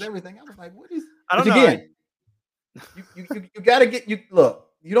expressions, everything. I was like, what is? I don't know. Again, you got to get look.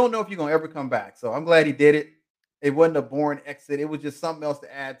 You don't know if you're gonna ever come back. So I'm glad he did it. It wasn't a boring exit. It was just something else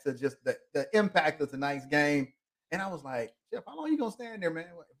to add to just the impact of tonight's game. And I was like, Jeff, how long are you gonna stand there, man,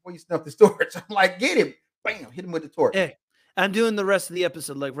 before you snuff the torch? I'm like, get him, bam, hit him with the torch. Hey, I'm doing the rest of the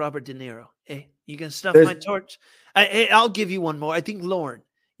episode like Robert De Niro. Hey, you can snuff my torch? I'll give you one more. I think Lauren.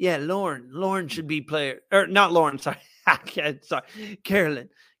 Yeah, Lauren should be player. Or not Lauren, sorry. Sorry. Carolyn.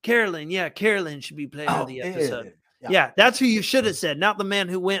 Yeah, Carolyn should be player of the episode. Yeah, that's who you should have said, not the man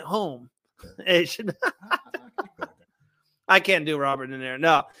who went home. It should. I can't do Robert De Niro.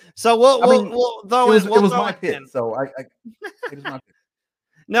 No. So we'll throw in. It was my pick. So it was my pick.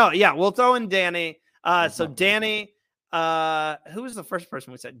 No, yeah, we'll throw in Danny. So Danny. Who was the first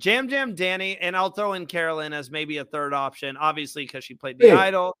person we said? Jam, Danny, and I'll throw in Carolyn as maybe a third option, obviously, because she played the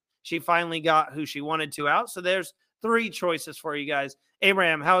Idol. She finally got who she wanted to out. So there's 3 choices for you guys.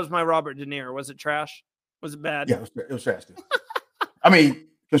 Abraham, how was my Robert De Niro? Was it trash? Was it bad? Yeah, it was trash, too. I mean,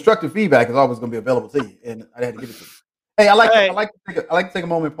 constructive feedback is always going to be available to you, and I had to give it to you. Hey, I like to take a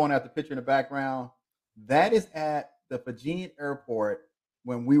moment and point out the picture in the background. That is at the Fijian airport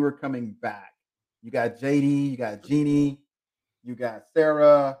when we were coming back. You got JD, you got Jeannie, you got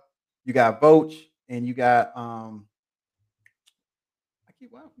Sarah, you got Voach, and you got I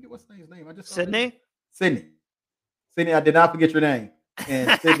forget what's his name. I just Sydney. I did not forget your name.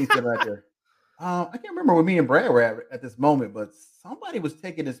 And Sydney said right there. I can't remember where me and Brad were at this moment, but somebody was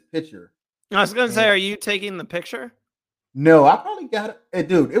taking this picture. I was gonna say, are you taking the picture? No, I probably got it. Hey,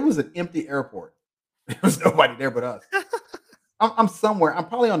 dude, it was an empty airport. There was nobody there but us. I'm somewhere. I'm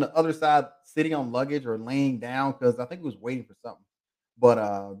probably on the other side, sitting on luggage or laying down because I think we was waiting for something.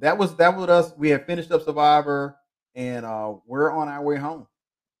 But that was us. We had finished up Survivor, and we're on our way home.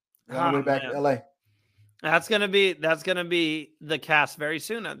 We're on our way back to LA. That's gonna be the cast very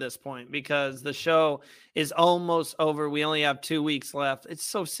soon at this point because the show is almost over. We only have 2 weeks left. It's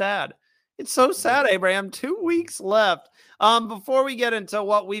so sad. It's so sad, Abraham. 2 weeks left. Before we get into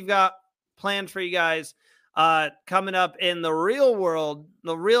what we've got planned for you guys coming up in the real world,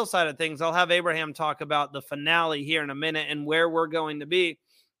 the real side of things, I'll have Abraham talk about the finale here in a minute and where we're going to be.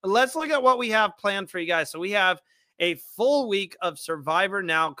 But let's look at what we have planned for you guys. So we have a full week of Survivor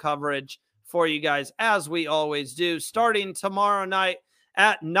Now coverage for you guys, as we always do, starting tomorrow night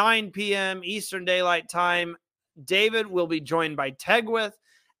at 9 p.m. Eastern Daylight Time. David will be joined by Tegwith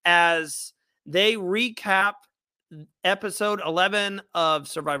as they recap episode 11 of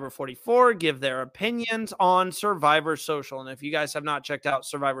Survivor 44, give their opinions on Survivor Social. And if you guys have not checked out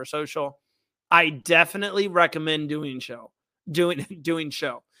Survivor Social, I definitely recommend doing so.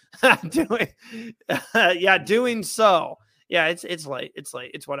 Yeah, it's late.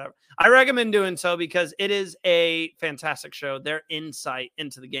 It's whatever. I recommend doing so because it is a fantastic show. Their insight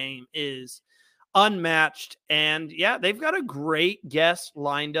into the game is unmatched. And yeah, they've got a great guest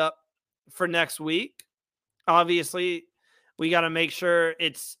lined up for next week. Obviously, we got to make sure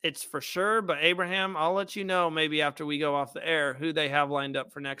it's for sure. But Abraham, I'll let you know maybe after we go off the air who they have lined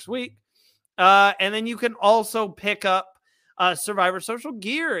up for next week. And then you can also pick up Survivor Social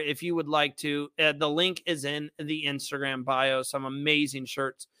gear if you would like to. The link is in the Instagram bio. Some amazing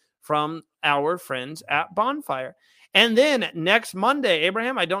shirts from our friends at Bonfire. And then next Monday,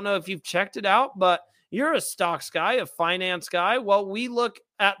 Abraham, I don't know if you've checked it out, but you're a stocks guy, a finance guy. Well, we look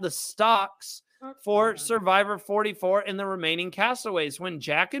at the stocks for Survivor 44 and the remaining castaways when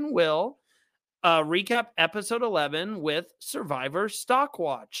Jack and Will recap episode 11 with Survivor Stock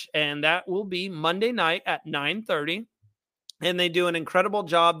Watch. And that will be Monday night at 9:30. And they do an incredible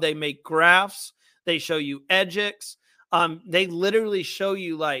job. They make graphs. They show you edges. They literally show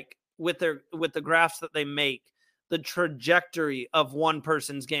you, like, with the graphs that they make, the trajectory of one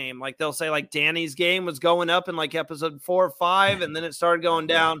person's game. Like, they'll say, like, Danny's game was going up in like episode 4 or 5, and then it started going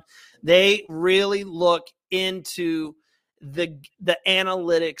down. They really look into the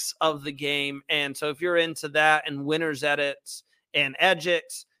analytics of the game. And so if you're into that and winners edits and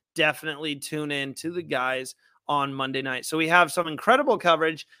edits, definitely tune in to the guys on Monday night. So we have some incredible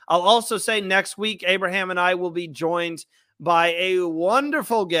coverage. I'll also say next week, Abraham and I will be joined by a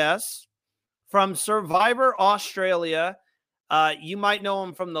wonderful guest from Survivor Australia. You might know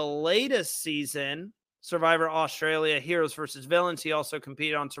him from the latest season, Survivor Australia Heroes versus Villains. He also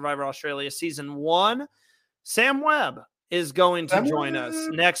competed on Survivor Australia Season 1. Sam Webb is going to join us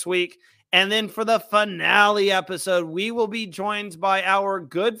next week. And then for the finale episode, we will be joined by our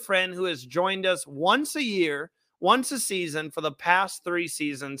good friend who has joined us once a year, once a season for the past 3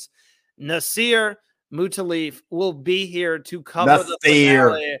 seasons. Nasir Mutalif will be here to cover the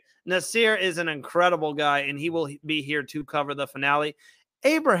finale. Nasir is an incredible guy, and he will be here to cover the finale.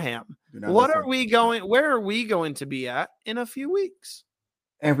 Abraham, where are we going to be at in a few weeks?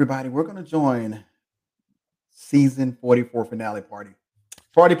 Everybody, we're going to join season 44 finale party.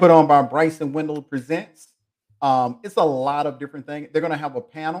 Party put on by Bryson Wendell Presents. It's a lot of different things. They're going to have a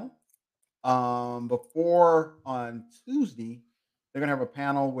panel before on Tuesday. They're going to have a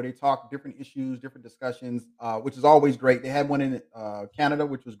panel where they talk different issues, different discussions, which is always great. They had one in Canada,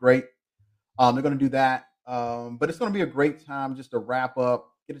 which was great. They're going to do that. But it's going to be a great time just to wrap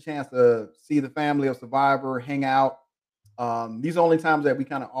up, get a chance to see the family of Survivor, hang out. These are only times that we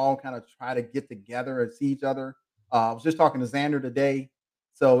all try to get together and see each other. I was just talking to Xander today.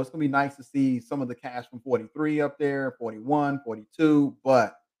 So it's going to be nice to see some of the cast from 43 up there, 41, 42.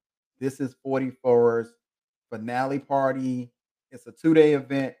 But this is 44's finale party. It's a 2-day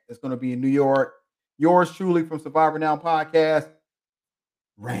event. It's going to be in New York. Yours truly from Survivor Now podcast,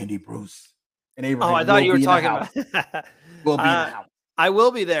 Randy Bruce and Abraham. Oh, I thought you were talking about. We'll be in the house. I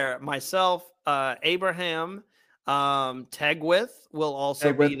will be there. Myself, Abraham, Tegwith will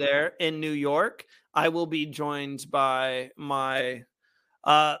also be there in New York. I will be joined by my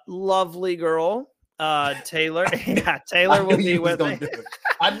lovely girl, Taylor. Yeah, Taylor will be with me.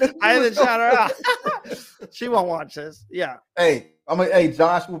 I had to shout her out. She won't watch this. Yeah. Hey,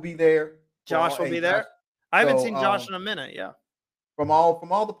 Josh will be there. Josh will be there. I haven't seen Josh in a minute. Yeah. From all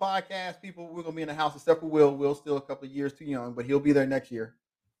the podcast people, we're gonna be in the house except for Will. Will's still a couple of years too young, but he'll be there next year.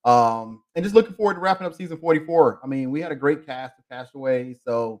 And just looking forward to wrapping up season 44. I mean, we had a great cast of Castaways,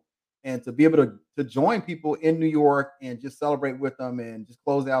 and to be able to join people in New York and just celebrate with them and just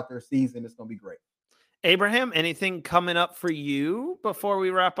close out their season, it's gonna be great. Abraham, anything coming up for you before we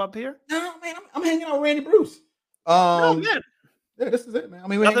wrap up here? No, man, I'm hanging out with Randy Bruce. Oh, man. Yeah, this is it, man. I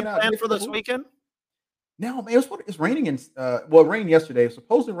mean, nothing planned for this weekend? No, man, it's raining it rained yesterday. It's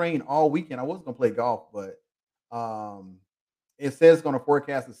supposed to rain all weekend. I wasn't gonna play golf, but it says it's gonna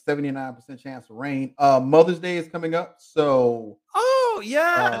forecast a 79% chance of rain. Mother's Day is coming up, so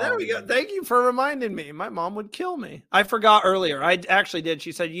there we go. Thank you for reminding me. My mom would kill me. I forgot earlier. I actually did.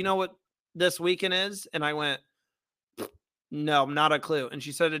 She said, "You know what this weekend is?" And I went, "No, not a clue." And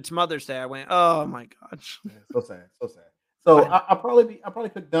she said, "It's Mother's Day." I went, "Oh my gosh." Yeah, so sad. So I'll probably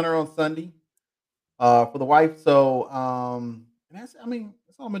cook dinner on Sunday for the wife. So that's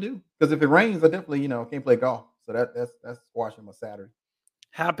all I'm gonna do. Because if it rains, I definitely can't play golf. So that's squashing my Saturday.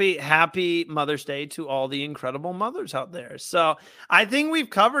 Happy Mother's Day to all the incredible mothers out there. So I think we've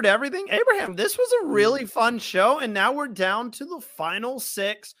covered everything. Abraham, this was a really fun show. And now we're down to the final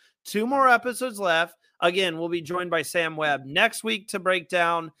 6, 2 more episodes left. Again, we'll be joined by Sam Webb next week to break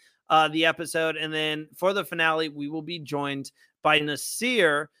down the episode. And then for the finale, we will be joined by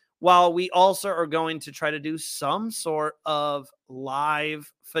Nasir, while we also are going to try to do some sort of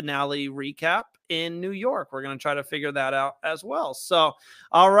live finale recap in New York. We're going to try to figure that out as well. So,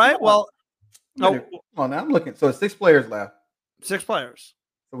 all right. Well, come on now. I'm looking. So it's 6 players left. 6 players.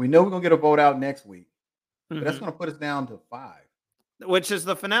 So we know we're going to get a vote out next week. But that's going to put us down to 5. Which is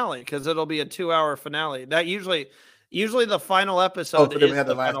the finale, because it'll be a 2-hour finale. That usually the final episode. So then we have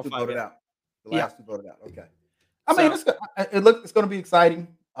the last 2 voted out. The last 2 voted out. Okay. I mean, it's going to be exciting.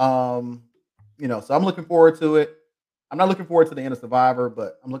 So I'm looking forward to it. I'm not looking forward to the end of Survivor,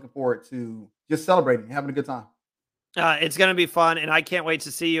 but I'm looking forward to just celebrating, having a good time. It's going to be fun, and I can't wait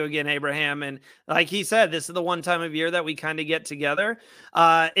to see you again, Abraham. And like he said, this is the one time of year that we kind of get together.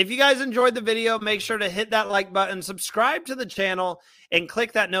 If you guys enjoyed the video, make sure to hit that like button, subscribe to the channel, and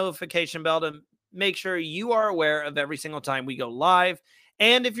click that notification bell to make sure you are aware of every single time we go live.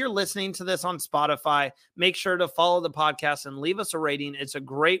 And if you're listening to this on Spotify, make sure to follow the podcast and leave us a rating. It's a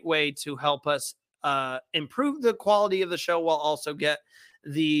great way to help us improve the quality of the show while also get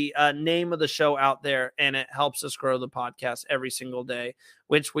the name of the show out there, and it helps us grow the podcast every single day,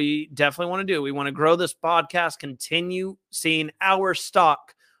 which we definitely want to do. We want to grow this podcast, continue seeing our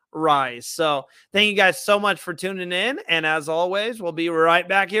stock rise. So thank you guys so much for tuning in, and as always, we'll be right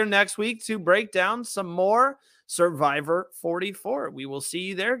back here next week to break down some more Survivor 44. We will see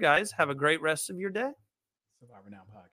you there, guys. Have a great rest of your day. Survivor Now podcast.